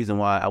another reason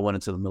why I went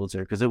into the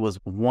military, because it was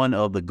one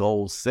of the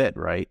goals set,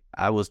 right?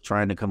 I was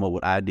trying to come up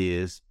with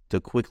ideas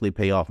to quickly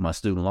pay off my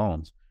student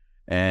loans.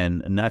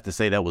 And not to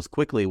say that was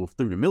quickly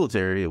through the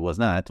military, it was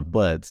not,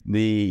 but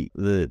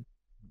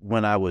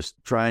when I was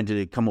trying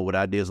to come up with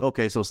ideas,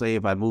 okay, so say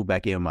if I moved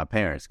back in with my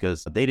parents,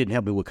 because they didn't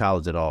help me with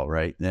college at all,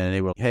 right? And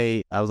they were,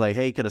 I was like,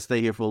 hey, could I stay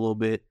here for a little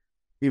bit?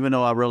 Even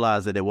though I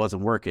realized that it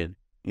wasn't working,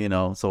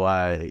 so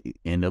I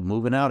ended up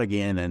moving out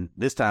again. And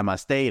this time I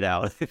stayed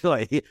out.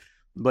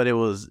 But it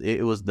was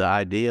the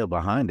idea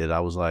behind it.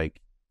 I was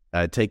like,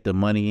 I'd take the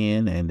money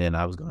in, and then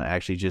I was going to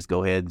actually just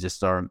go ahead and just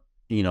start,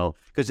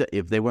 because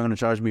if they weren't going to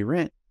charge me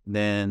rent,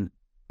 then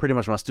pretty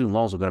much my student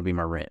loans were going to be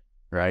my rent.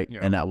 Right. Yeah.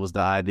 And that was the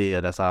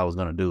idea. That's how I was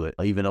going to do it.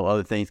 Even though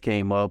other things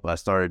came up, I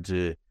started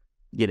to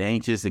get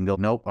anxious and go,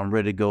 nope, I'm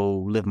ready to go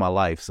live my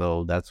life.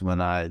 So that's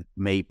when I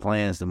made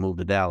plans to move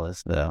to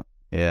Dallas. So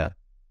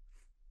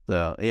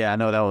So yeah, I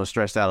know that was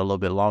stretched out a little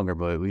bit longer,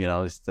 but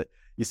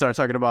you start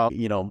talking about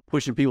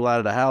pushing people out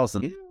of the house,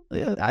 and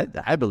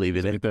I believe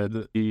in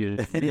it.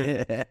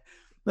 Yeah.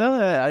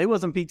 No, it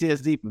wasn't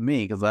PTSD for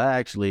me because I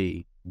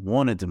actually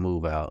wanted to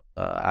move out.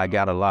 I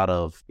got a lot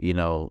of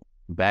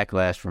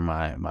backlash from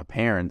my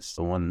parents.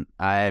 So when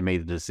I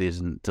made the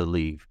decision to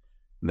leave,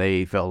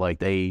 they felt like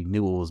they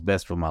knew what was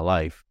best for my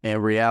life.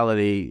 In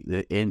reality,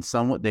 in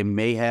somewhat they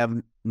may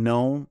have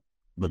known,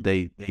 but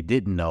they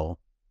didn't know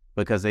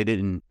because they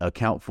didn't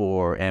account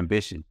for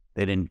ambition.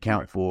 They didn't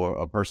account for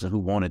a person who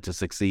wanted to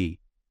succeed.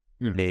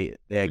 Yeah. They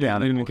They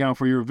didn't account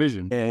for your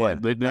vision. Yeah,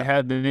 what they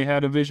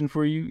had a vision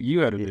for you. You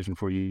had a vision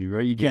for you,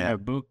 right? You can't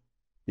have both.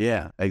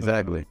 Yeah,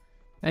 exactly.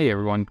 Hey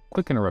everyone,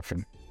 quick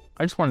interruption.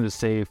 I just wanted to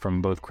say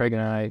from both Craig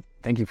and I,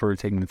 thank you for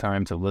taking the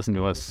time to listen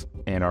to us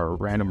and our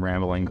random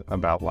rambling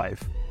about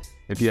life.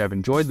 If you have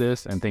enjoyed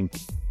this and think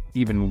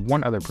even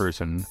one other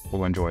person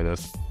will enjoy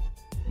this,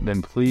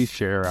 then please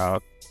share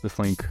out this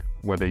link,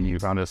 whether you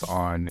found us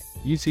on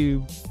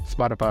YouTube,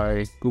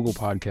 Spotify, Google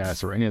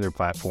Podcasts, or any other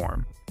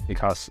platform. It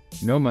costs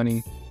no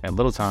money and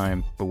little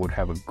time, but would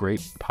have a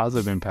great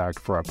positive impact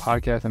for our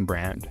podcast and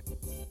brand.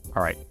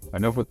 All right,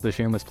 enough with the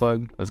shameless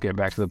plug. Let's get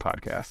back to the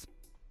podcast.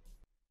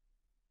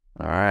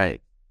 All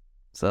right.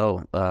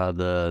 So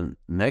the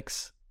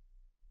next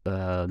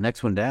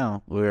one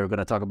down, we're going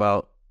to talk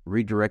about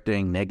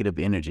redirecting negative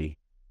energy.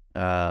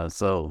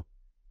 So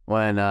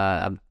when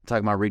I'm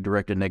talking about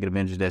redirecting negative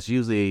energy, that's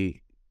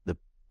usually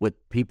what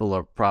people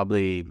are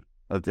probably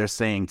they're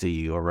saying to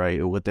you, all right,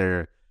 or what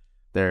they're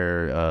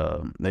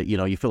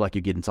you feel like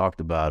you're getting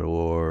talked about,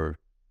 or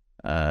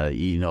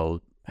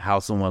how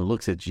someone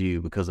looks at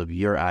you because of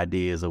your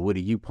ideas, or what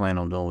do you plan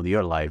on doing with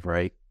your life,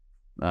 right?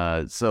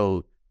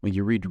 So when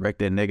you redirect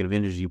that negative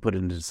energy, you put it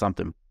into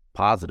something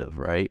positive,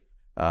 right?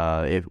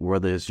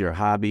 Whether it's your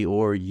hobby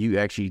or you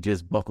actually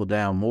just buckle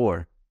down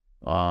more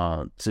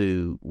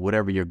to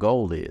whatever your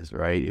goal is,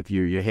 right? If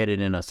you're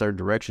headed in a certain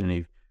direction,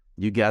 if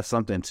you got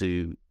something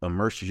to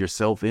immerse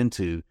yourself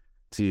into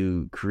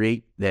to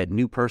create that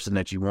new person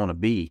that you want to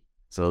be.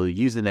 So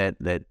using that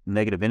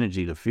negative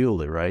energy to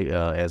fuel it, right?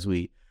 I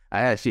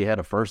actually had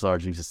a first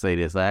sergeant to say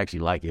this. I actually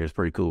like it. It's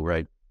pretty cool,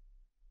 right?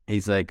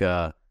 He's like,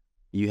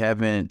 you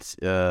haven't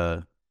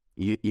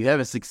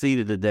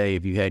succeeded today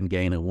if you hadn't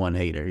gained one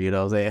hater. You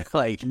know what I'm saying?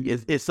 Like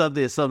it's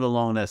something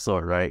along that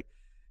sort, right?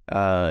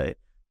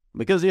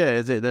 Because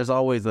there's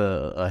always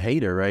a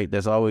hater, right?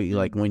 There's always,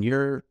 like, when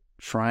you're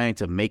trying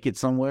to make it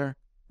somewhere,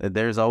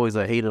 there's always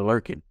a hater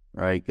lurking,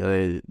 right?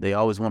 They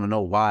always want to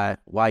know why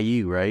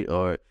you, right?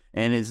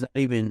 And it's not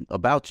even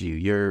about you.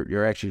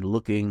 You're actually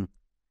looking.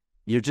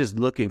 You're just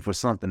looking for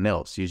something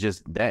else.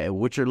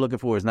 What you're looking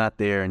for is not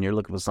there, and you're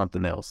looking for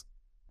something else.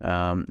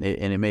 And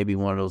it may be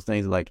one of those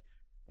things like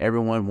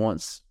everyone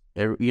wants,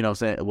 what's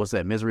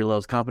that? Misery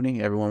loves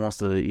company. Everyone wants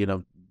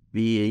to,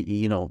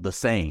 be, the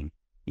same.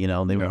 They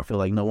want to feel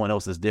like no one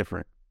else is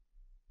different.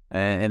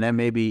 And that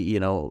may be,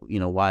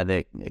 why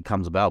that it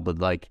comes about. But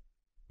like,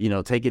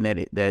 taking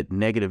that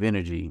negative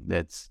energy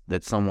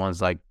that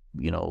someone's like,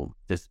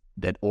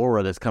 that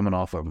aura that's coming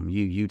off of them,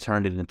 you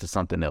turned it into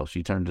something else.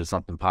 You turned it into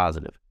something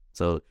positive.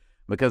 So,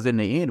 because in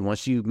the end,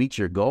 once you meet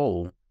your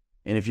goal,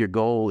 and if your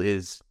goal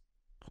is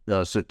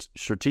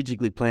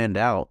strategically planned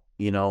out,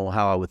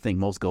 how I would think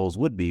most goals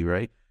would be,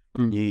 right?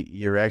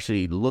 You're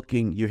actually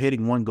you're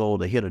hitting one goal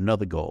to hit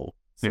another goal.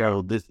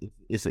 So this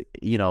is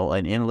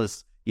an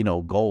endless,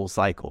 goal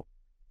cycle.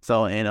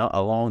 So, and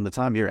along the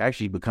time you're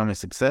actually becoming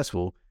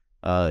successful,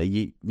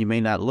 you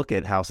may not look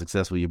at how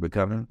successful you're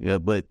becoming,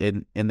 but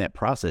in that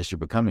process, you're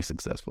becoming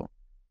successful.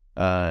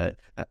 How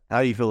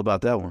do you feel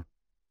about that one?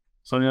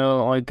 So,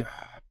 like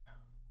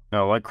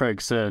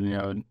Craig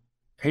said,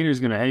 haters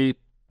gonna hate.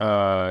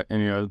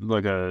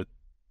 And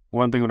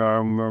one thing that I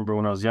remember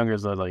when I was younger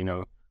is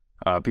that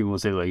people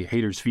would say like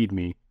haters feed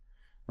me,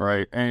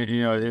 right? And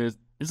it's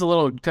a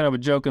little kind of a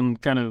joke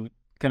and kind of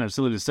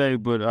silly to say,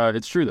 but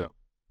it's true though,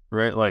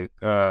 right? Like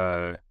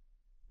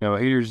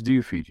haters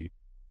do feed you,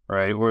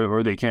 right?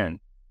 Or they can,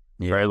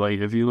 right? Like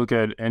if you look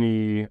at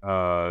any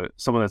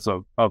someone that's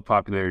of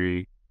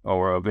popularity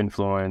or of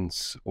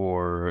influence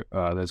or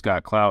that's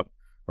got clout,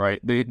 right?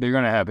 They're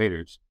gonna have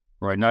haters,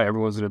 right? Not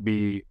everyone's gonna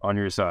be on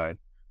your side.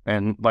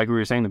 And like we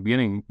were saying in the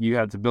beginning, you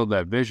have to build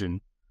that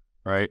vision,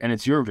 right? And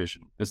it's your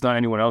vision. It's not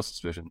anyone else's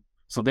vision.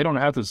 So they don't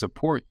have to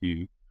support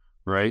you,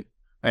 right?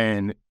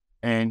 And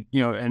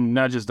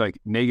not just like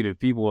negative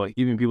people, like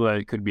even people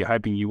that could be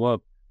hyping you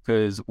up,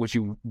 because what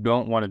you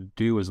don't want to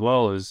do as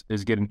well is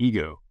get an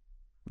ego,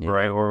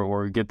 right?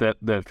 Or get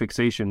that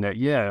fixation that,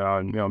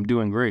 I'm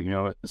doing great.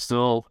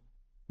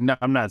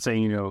 I'm not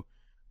saying,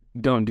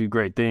 don't do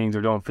great things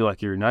or don't feel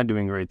like you're not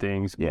doing great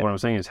things. Yeah. What I'm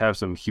saying is have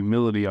some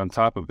humility on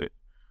top of it.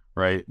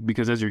 Right,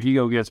 because as your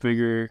ego gets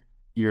bigger,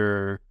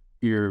 your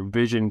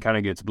vision kind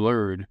of gets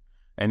blurred,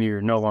 and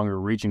you're no longer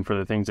reaching for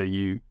the things that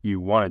you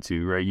wanted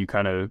to. Right, you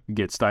kind of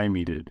get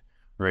stymied.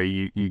 Right,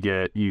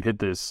 you hit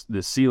this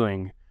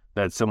ceiling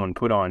that someone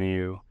put on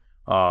you,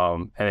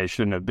 and it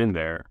shouldn't have been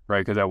there.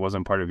 Right, because that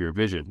wasn't part of your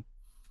vision.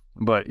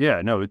 But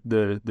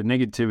the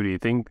negativity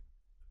thing,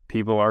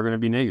 people are going to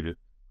be negative,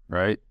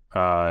 right?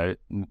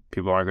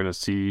 People aren't going to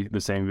see the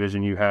same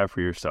vision you have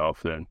for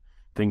yourself. Then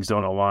things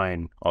don't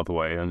align all the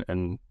way.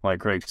 And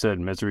like Craig said,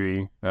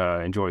 misery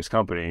enjoys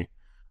company.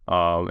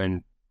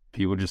 And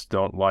people just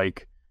don't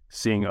like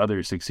seeing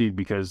others succeed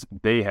because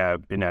they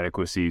have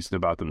inadequacies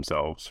about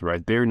themselves,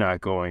 right? They're not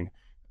going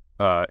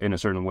in a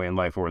certain way in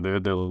life, or their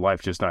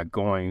life just not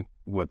going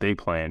what they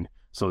planned.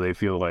 So they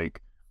feel like,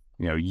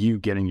 you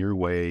getting your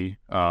way,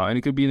 and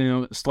it could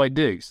be, slight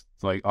digs.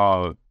 It's like,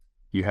 oh,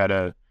 you had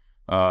a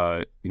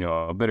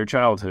better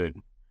childhood,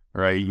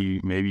 right?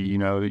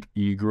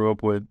 You grew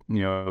up with,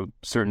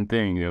 certain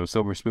thing,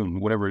 silver spoon,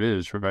 whatever it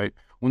is, right?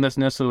 When that's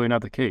necessarily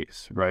not the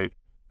case, right?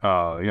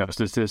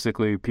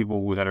 Statistically,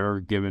 people that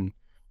are given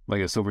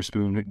like a silver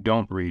spoon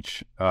don't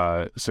reach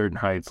certain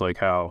heights, like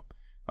how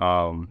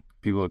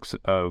people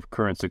of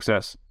current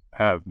success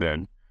have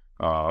been.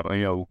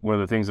 One of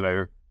the things that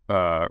I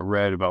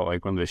read about,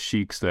 like one of the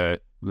sheiks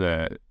that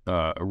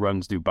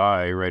runs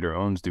Dubai, right, or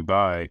owns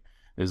Dubai,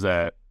 is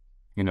that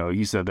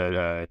he said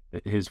that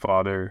his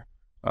father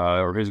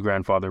or his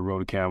grandfather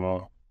rode a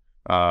camel.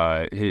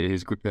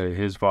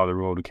 His father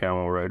rode a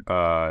camel,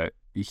 right?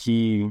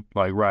 He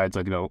like rides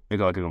like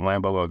like a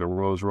Lambo, like a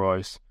Rolls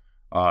Royce.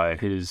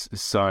 His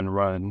son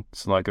runs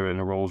like in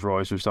a Rolls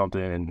Royce or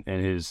something,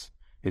 and his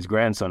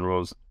grandson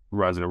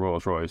rides in a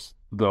Rolls Royce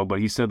though. But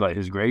he said like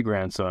his great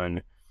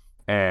grandson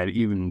and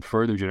even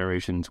further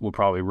generations will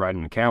probably ride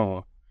in a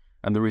camel,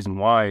 and the reason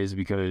why is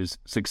because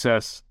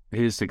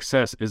his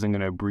success isn't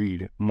going to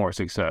breed more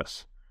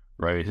success,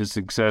 right? His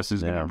success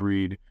is going to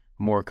breed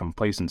more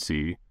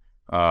complacency,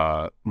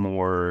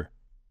 more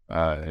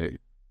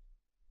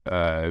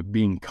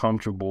being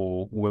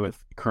comfortable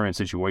with current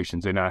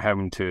situations and not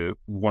having to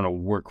want to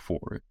work for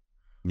it.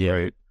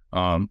 Yeah.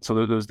 Right.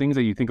 So those things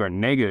that you think are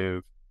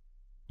negative,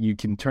 you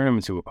can turn them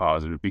into a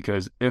positive,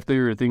 because if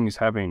there are things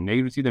happening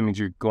negatively, that means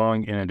you're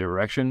going in a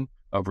direction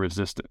of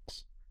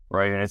resistance,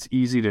 right? And it's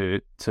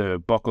easy to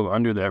buckle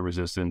under that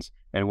resistance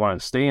and want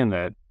to stay in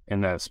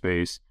that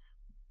space,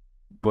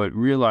 but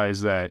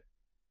realize that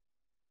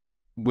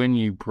when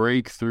you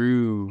break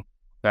through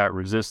that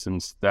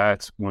resistance,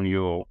 that's when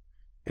you'll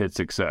hit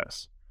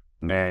success.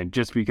 And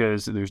just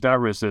because there's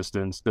not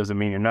resistance doesn't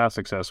mean you're not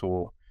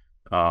successful,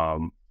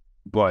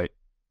 but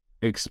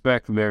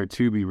expect there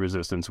to be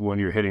resistance when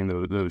you're hitting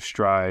those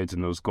strides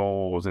and those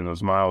goals and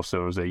those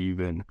milestones that you've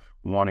been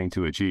wanting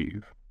to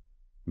achieve.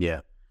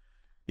 Yeah,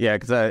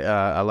 because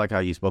I like how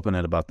you spoke on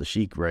that about the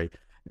sheik, right?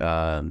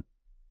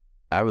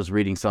 I was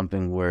reading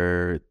something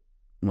where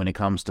when it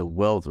comes to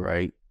wealth,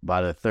 right,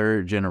 by the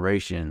third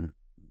generation,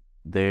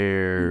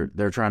 they're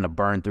trying to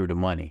burn through the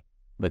money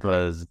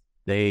because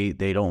they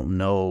don't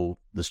know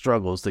the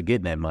struggles to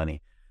get that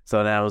money.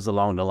 So that was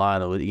along the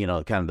line of,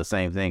 kind of the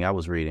same thing I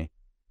was reading.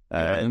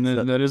 And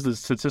then that is the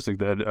statistic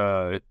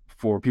that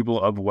for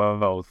people of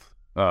wealth,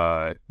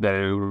 that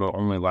it will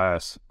only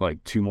last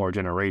like 2 more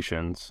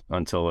generations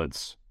until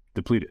it's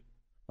depleted,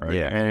 right?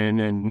 Yeah.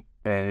 And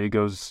it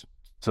goes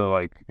to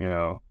like,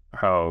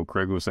 how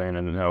Craig was saying,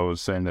 and how I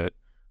was saying that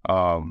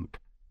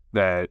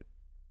that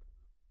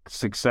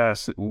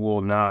success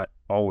will not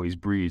always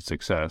breed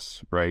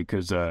success, right?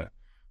 Because a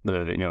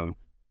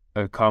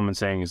common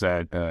saying is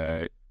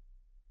that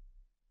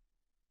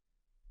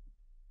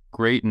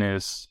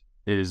greatness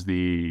is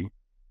the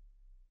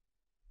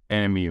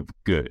enemy of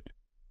good,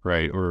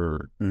 right?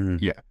 Or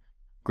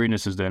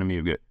greatness is the enemy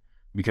of good,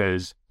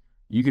 because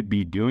you could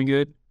be doing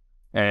good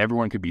and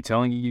everyone could be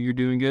telling you you're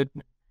doing good,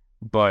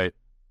 but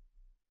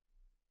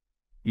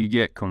you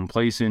get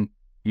complacent,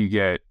 you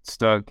get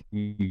stuck,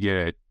 you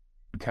get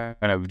kind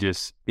of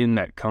just in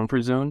that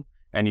comfort zone,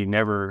 and you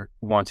never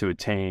want to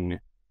attain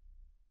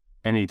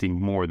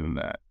anything more than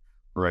that,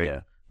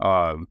 right?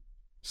 Yeah.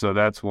 So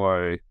that's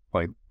why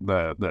like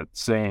that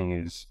saying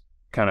is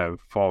kind of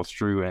falls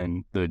true,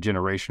 and the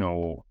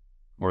generational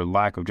or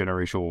lack of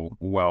generational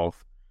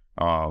wealth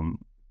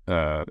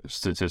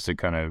statistic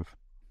kind of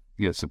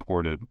gets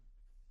supported.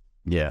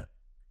 Yeah.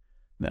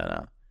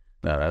 No,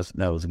 that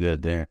was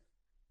good there.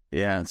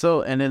 Yeah.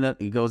 So, and then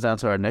it goes down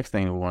to our next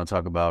thing we want to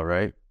talk about,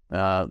 right?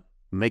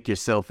 Make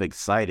yourself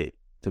excited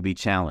to be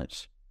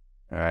challenged.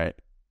 All right.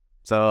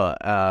 So,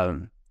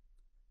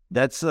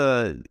 that's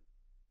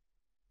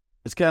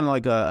it's kind of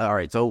like all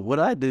right. So what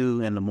I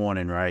do in the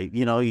morning, right?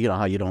 You know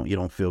how you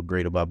don't feel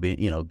great about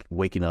being,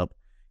 waking up,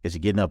 because you're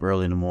getting up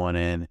early in the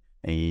morning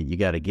and you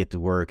got to get to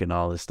work and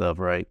all this stuff,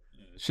 right?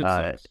 Shit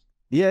sucks.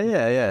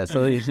 Yeah.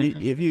 So if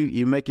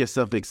you make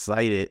yourself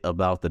excited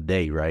about the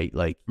day, right?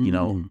 Like,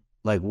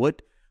 like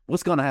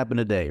what's going to happen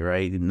today,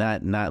 right?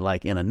 Not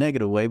like in a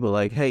negative way, but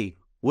like, hey,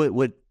 what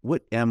problem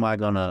am I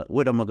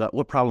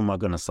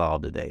going to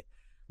solve today?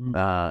 And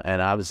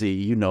obviously,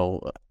 you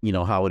know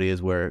how it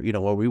is where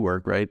we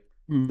work, right?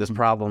 There's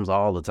problems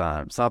all the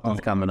time.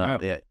 Something's coming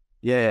up.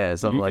 Yeah.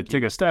 So you like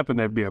take a step and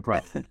there'd be a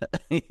problem.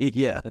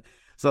 yeah.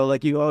 So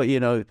like you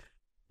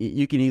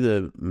can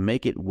either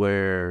make it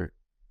where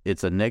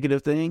it's a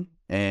negative thing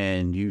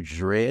and you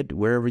dread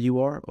wherever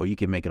you are, or you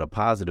can make it a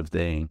positive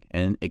thing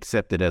and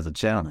accept it as a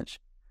challenge.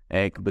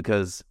 And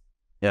because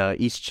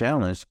each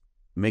challenge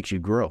makes you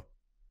grow,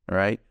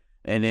 right?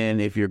 And then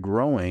if you're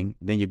growing,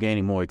 then you're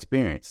gaining more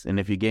experience. And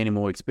if you're gaining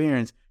more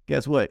experience,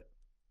 guess what?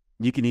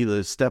 You can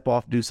either step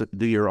off,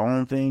 do your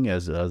own thing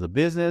as a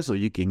business, or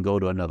you can go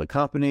to another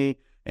company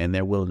and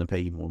they're willing to pay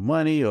you more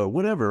money or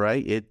whatever,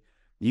 right?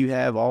 You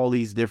have all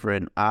these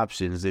different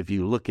options if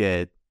you look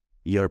at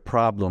your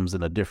problems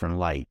in a different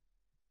light.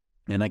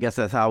 And I guess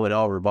that's how it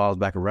all revolves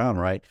back around,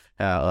 right?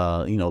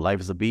 How,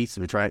 life is a beast.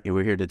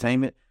 We're here to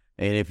tame it.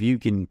 And if you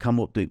can come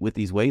up with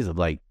these ways of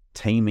like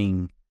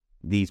taming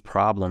these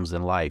problems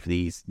in life,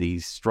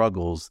 these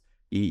struggles,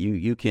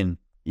 you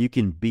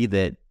can be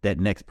that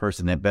next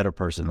person, that better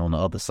person on the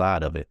other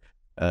side of it.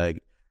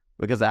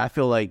 Because I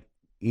feel like,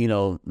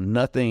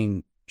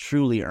 nothing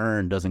truly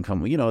earned doesn't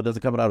come, it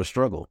doesn't come out of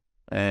struggle.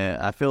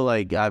 And I feel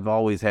like I've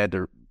always had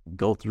to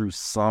go through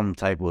some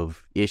type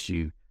of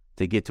issue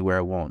to get to where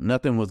I want.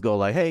 Nothing was go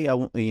like, hey,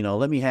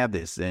 let me have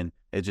this. And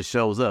it just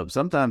shows up.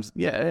 Sometimes,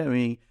 yeah, I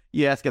mean,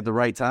 you ask at the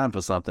right time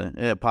for something,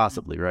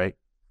 possibly, right?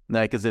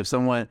 Like, because if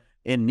someone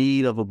in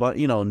need of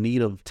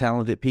need of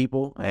talented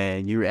people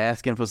and you're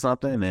asking for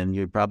something, then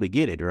you probably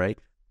get it, right?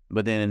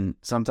 But then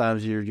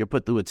sometimes you're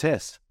put through a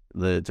test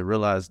to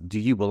realize, do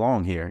you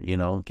belong here?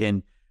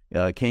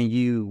 Can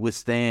you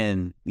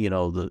withstand,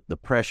 the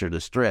pressure, the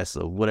stress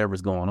of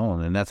whatever's going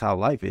on? And that's how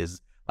life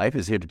is. Life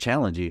is here to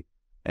challenge you.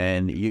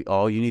 And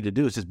all you need to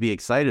do is just be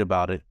excited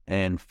about it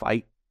and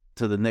fight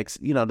to the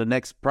next, the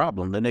next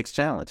problem, the next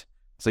challenge.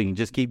 So you can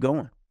just keep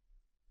going.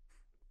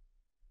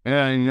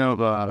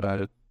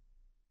 Yeah,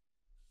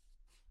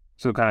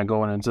 so kind of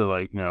going into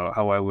like,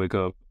 how I wake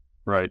up,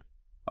 right?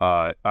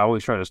 I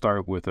always try to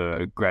start with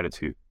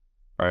gratitude,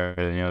 right?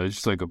 It's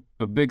just like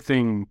a big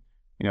thing,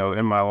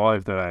 in my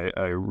life that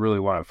I really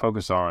want to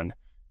focus on.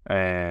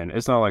 And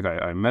it's not like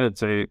I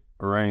meditate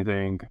or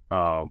anything,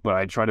 but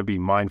I try to be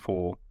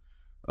mindful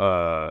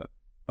of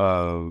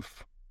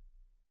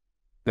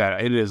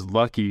that it is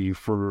lucky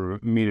for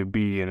me to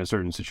be in a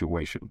certain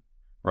situation,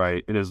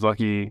 right? It is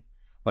lucky,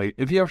 like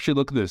if you actually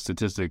look at the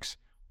statistics,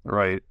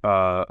 right,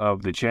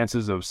 of the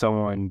chances of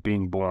someone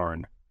being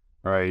born,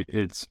 right,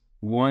 it's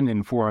 1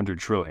 in 400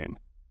 trillion,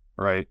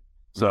 right?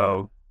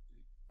 So,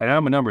 and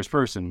I'm a numbers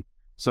person,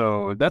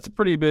 so that's a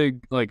pretty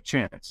big like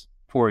chance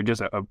for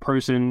just a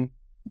person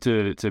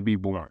to be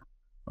born,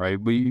 right?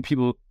 But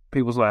people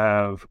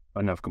have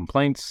enough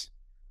complaints,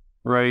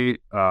 right?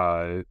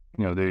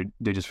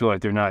 They just feel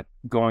like they're not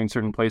going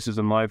certain places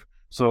in life.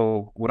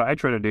 So what I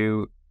try to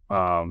do,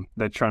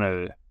 that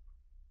trying to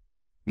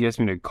gets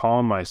me to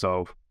calm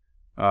myself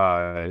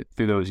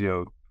through those,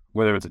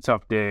 whether it's a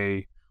tough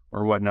day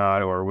or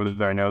whatnot, or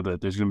whether I know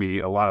that there's going to be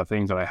a lot of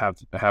things that I have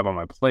to have on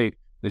my plate.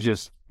 It's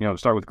just,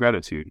 start with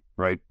gratitude,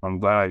 right? I'm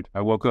glad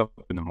I woke up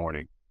in the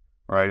morning,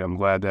 right? I'm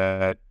glad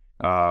that,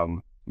 I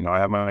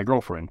have my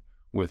girlfriend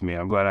with me.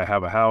 I'm glad I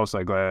have a house.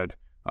 I'm glad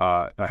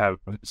I have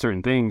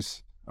certain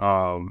things.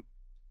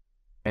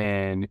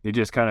 And it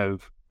just kind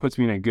of puts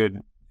me in a good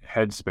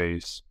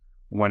headspace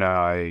when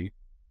I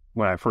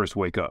first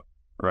wake up,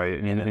 right?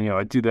 And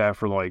I do that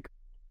for like,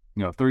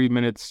 30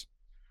 minutes,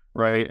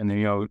 right? And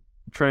then,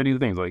 try to do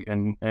things like,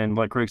 and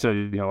like Craig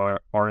said,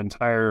 our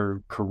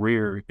entire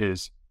career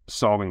is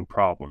solving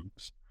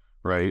problems,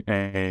 right?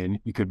 And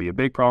it could be a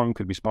big problem,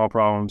 could be small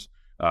problems,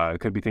 it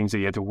could be things that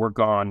you have to work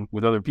on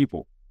with other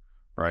people,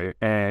 right?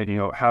 And,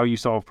 how you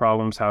solve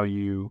problems, how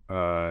you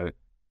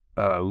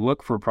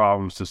look for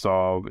problems to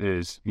solve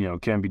is,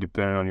 can be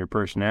dependent on your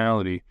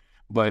personality,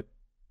 but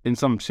in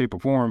some shape or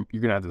form,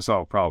 you're going to have to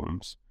solve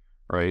problems,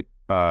 right?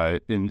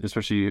 And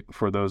especially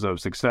for those of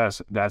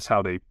success, that's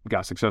how they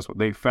got successful.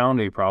 They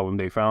found a problem,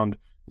 they found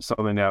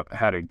something that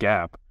had a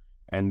gap,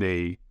 and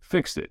they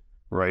fixed it,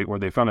 right? Or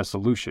they found a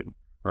solution,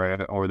 right?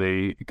 Or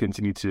they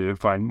continue to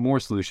find more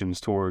solutions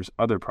towards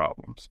other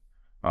problems.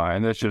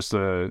 And that's just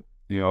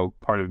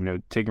part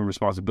of, taking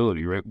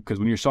responsibility, right? Because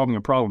when you're solving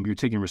a problem, you're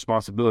taking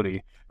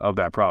responsibility of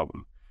that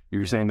problem.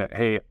 You're saying that,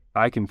 hey,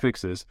 I can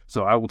fix this,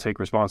 so I will take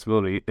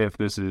responsibility if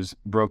this is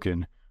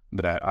broken,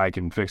 that I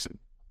can fix it.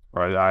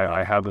 Right,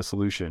 I have the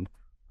solution.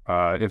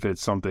 If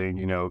it's something,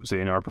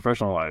 say in our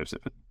professional lives,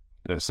 if it's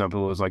as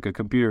simple as like a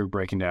computer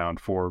breaking down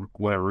for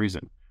whatever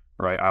reason,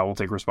 right? I will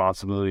take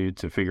responsibility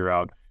to figure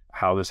out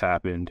how this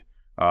happened,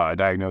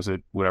 diagnose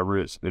it, whatever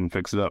it is, and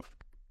fix it up.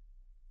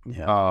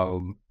 Yeah.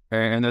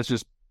 And that's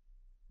just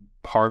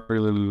part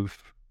of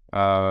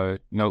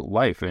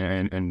life,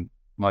 and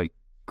like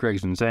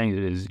Craig's been saying,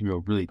 it is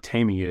really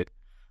taming it,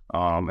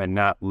 and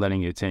not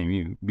letting it tame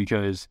you,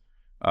 because.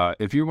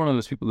 If you're one of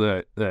those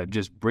people that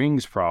just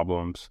brings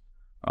problems,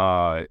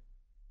 I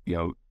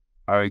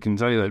can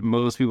tell you that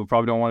most people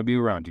probably don't want to be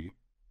around you,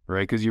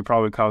 right? Because you're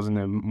probably causing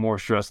them more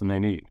stress than they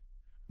need.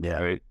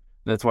 Yeah. Right.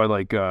 That's why,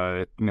 like,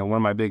 one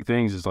of my big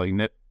things is like,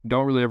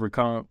 don't really ever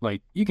come.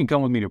 Like, you can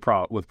come with me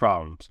with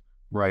problems,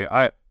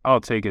 right?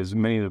 I'll take as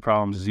many of the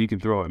problems as you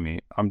can throw at me.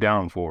 I'm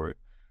down for it.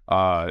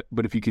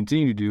 But if you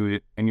continue to do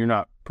it and you're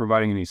not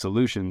providing any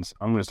solutions,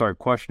 I'm going to start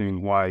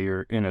questioning why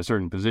you're in a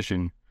certain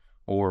position.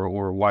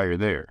 Or why you're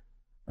there,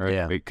 right?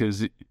 Yeah.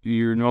 Because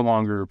you're no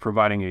longer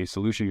providing a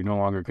solution, you're no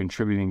longer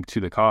contributing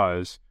to the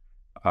cause,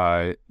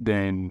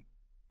 then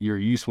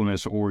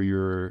usefulness or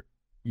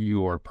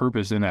your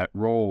purpose in that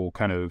role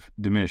kind of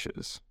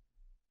diminishes.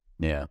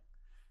 Yeah.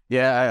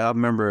 Yeah. I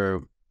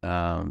remember,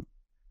 I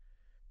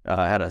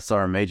had a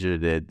sergeant major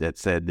that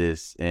said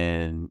this,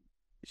 and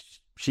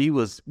she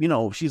was,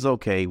 she's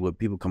okay with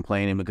people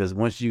complaining, because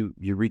once you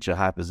reach a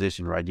high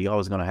position, right, you're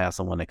always going to have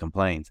someone that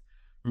complains.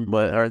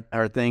 But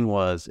her thing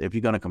was, if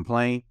you're going to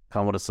complain,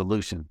 come with a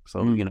solution.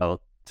 So,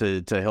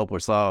 to help or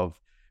solve,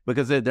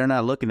 because they're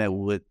not looking at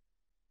what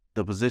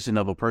the position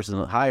of a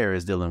person higher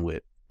is dealing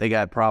with. They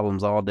got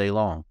problems all day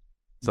long.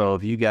 So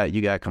if you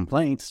got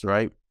complaints,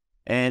 right,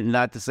 and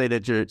not to say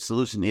that your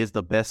solution is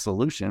the best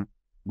solution,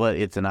 but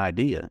it's an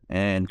idea,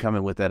 and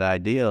coming with that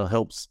idea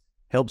helps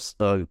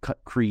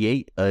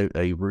create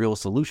a real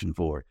solution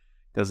for it.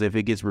 Because if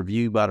it gets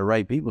reviewed by the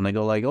right people and they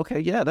go like, okay,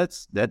 yeah,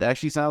 that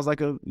actually sounds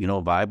like a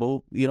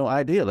viable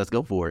idea. Let's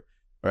go for it,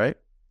 right?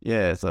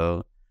 Yeah.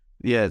 So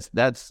yes,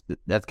 that's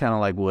kind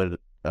of like what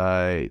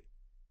I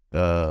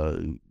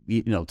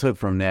took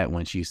from that,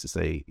 when she used to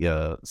say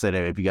that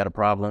if you got a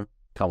problem,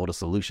 come with a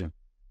solution.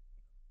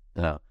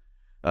 All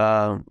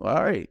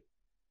right.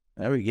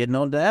 Now we're getting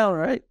on down,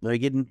 right? We're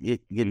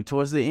getting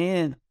towards the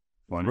end.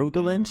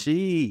 Frugal and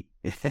cheap.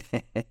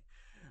 All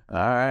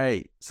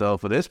right. So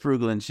for this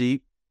frugal and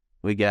cheap,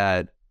 we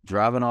got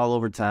driving all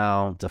over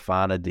town to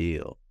find a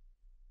deal.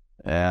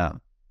 Yeah.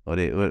 How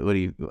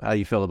do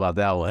you feel about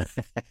that one?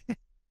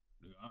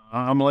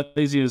 I'm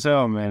lazy as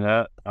hell,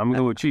 man. I'm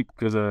going with cheap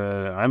because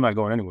I'm not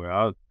going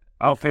anywhere.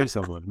 I'll pay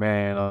someone,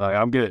 man. Like,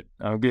 I'm good.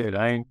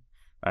 I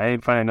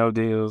ain't finding no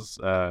deals.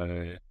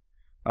 No,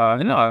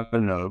 I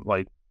don't know.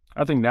 Like,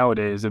 I think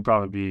nowadays it'd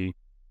probably be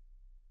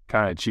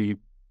kind of cheap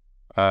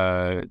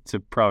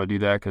to probably do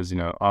that, because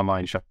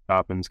online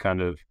shopping's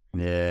kind of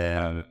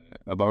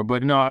about.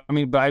 But no, I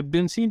mean, but I've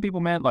been seeing people,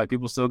 man. Like,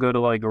 people still go to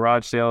like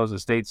garage sales,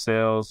 estate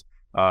sales.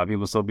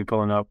 People still be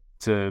pulling up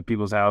to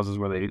people's houses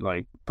where they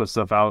like put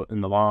stuff out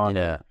in the lawn,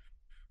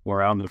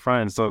 or out in the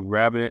front, and still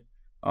grab it.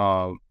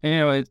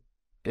 And,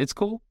 it's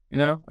cool.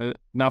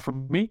 Not for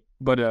me,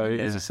 but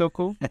is it still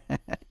cool?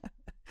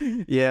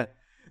 Yeah.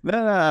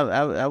 No,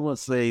 I would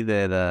say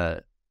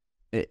that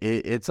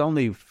it's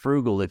only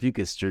frugal if you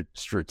could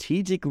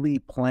strategically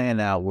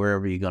plan out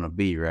wherever you're going to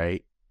be,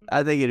 right?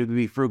 I think it would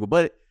be frugal,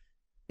 but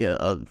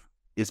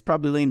it's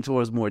probably leaning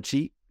towards more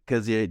cheap,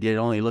 because you're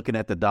only looking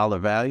at the dollar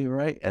value,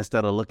 right?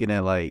 Instead of looking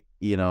at like,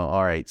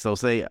 all right, so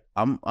say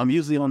I'm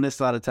usually on this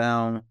side of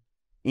town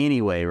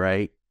anyway,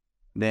 right?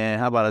 Then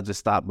how about I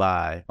just stop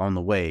by on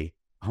the way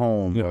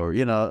home, or,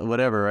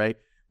 whatever, right?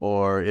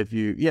 Or if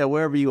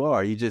wherever you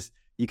are, you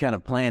kind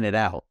of plan it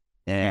out,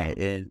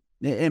 and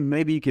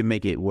maybe you can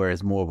make it where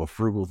it's more of a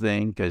frugal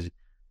thing, because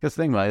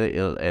think about it,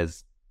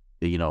 as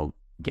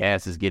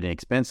gas is getting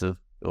expensive,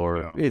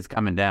 or it's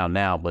coming down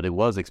now, but it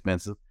was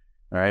expensive,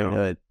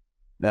 right?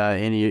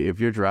 And if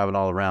you're driving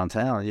all around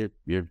town,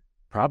 you're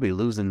probably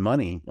losing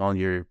money on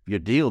your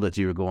deal that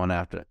you were going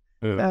after.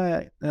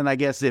 And I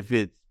guess if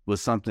it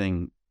was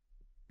something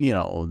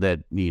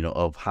that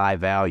of high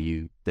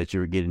value that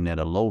you were getting at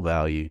a low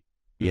value,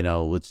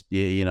 which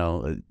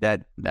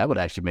that would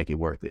actually make it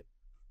worth it.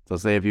 So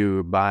say if you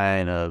were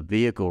buying a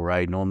vehicle,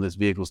 right? Normally this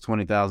vehicle's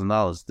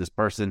 $20,000. This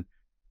person,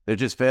 they're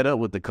just fed up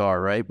with the car,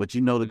 right? But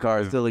the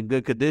car is still in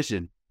good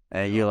condition,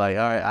 and you're like,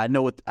 all right, I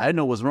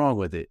know what's wrong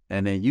with it,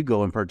 and then you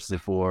go and purchase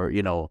it for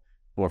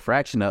a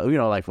fraction of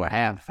like for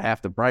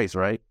half the price,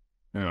 right?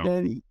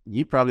 And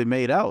you probably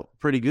made out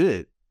pretty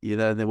good,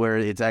 where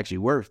it's actually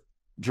worth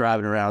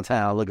driving around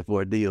town looking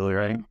for a deal,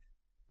 right?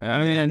 I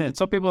mean, and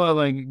some people are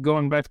like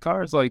going back to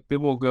cars. Like,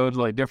 people go to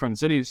like different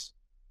cities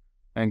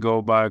and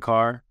go buy a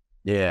car.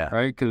 Yeah.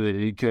 Right. Because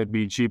it could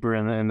be cheaper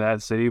in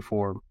that city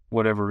for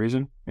whatever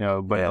reason,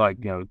 but like,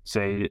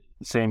 say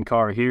same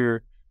car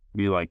here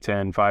be like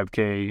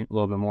 5K, a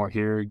little bit more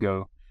here,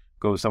 go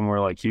somewhere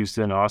like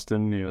Houston,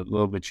 Austin, a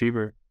little bit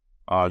cheaper.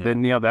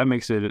 Then, that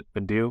makes it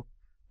a deal.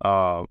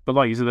 But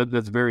like you said,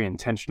 that's very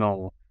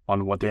intentional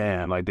on what they're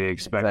doing. Like, they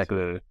expect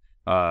to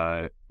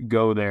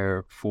go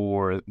there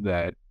for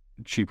that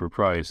cheaper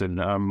price, and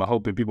I'm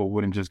hoping people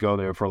wouldn't just go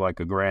there for like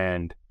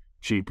 $1,000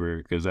 cheaper,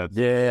 because that's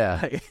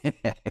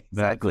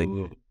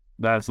exactly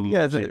that's a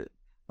little cheap.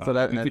 So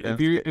that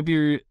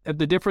if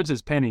the difference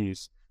is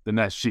pennies, then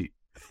that's cheap.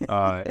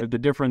 If the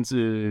difference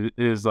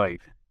is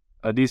like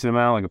a decent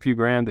amount, like a few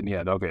grand,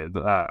 then okay,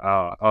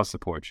 I'll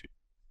support you.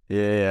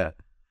 Yeah.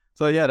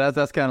 So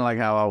that's kind of like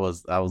how I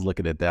was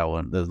looking at that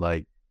one. There's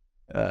like,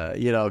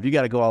 if you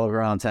got to go all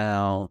around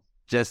town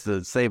just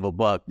to save a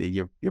buck,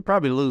 you're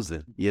probably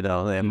losing,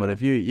 but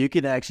if you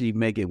can actually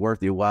make it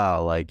worth your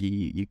while, like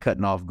you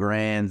cutting off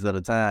grands at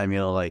a time,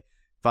 like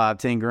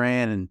 5-10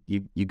 grand, and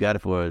you got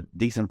it for a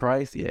decent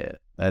price.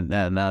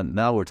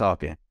 Now we're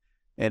talking.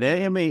 And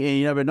I mean, and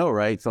you never know,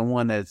 right?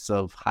 Someone that's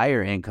of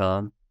higher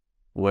income,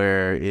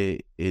 where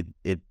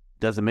it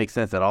doesn't make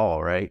sense at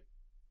all, right?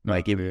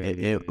 Like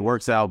it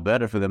works out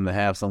better for them to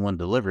have someone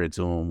deliver it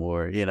to them,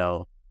 or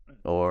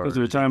because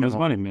their time is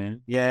money,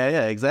 man.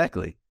 Yeah,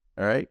 exactly.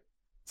 All right.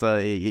 So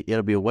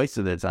it'll be a waste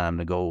of their time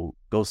to go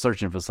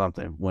searching for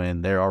something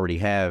when they already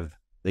have.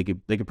 They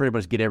could pretty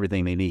much get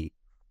everything they need.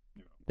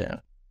 Yeah.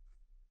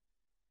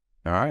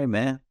 All right,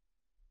 man.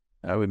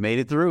 All right, we made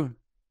it through.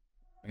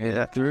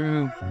 Yeah.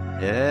 Through.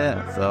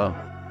 Yeah. So,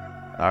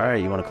 all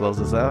right, you want to close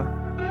this out?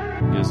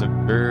 Yes, sir.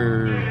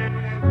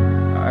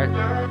 All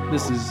right.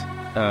 This is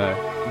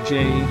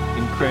Jay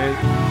and Craig,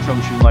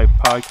 Troubleshooting Life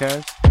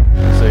Podcast.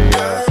 Say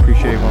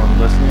appreciate everyone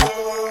listening.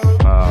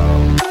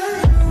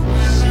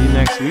 See you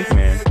next week,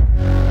 man.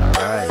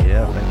 All right.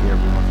 Yeah. Thank you,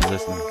 everyone, for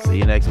listening. See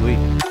you next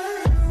week.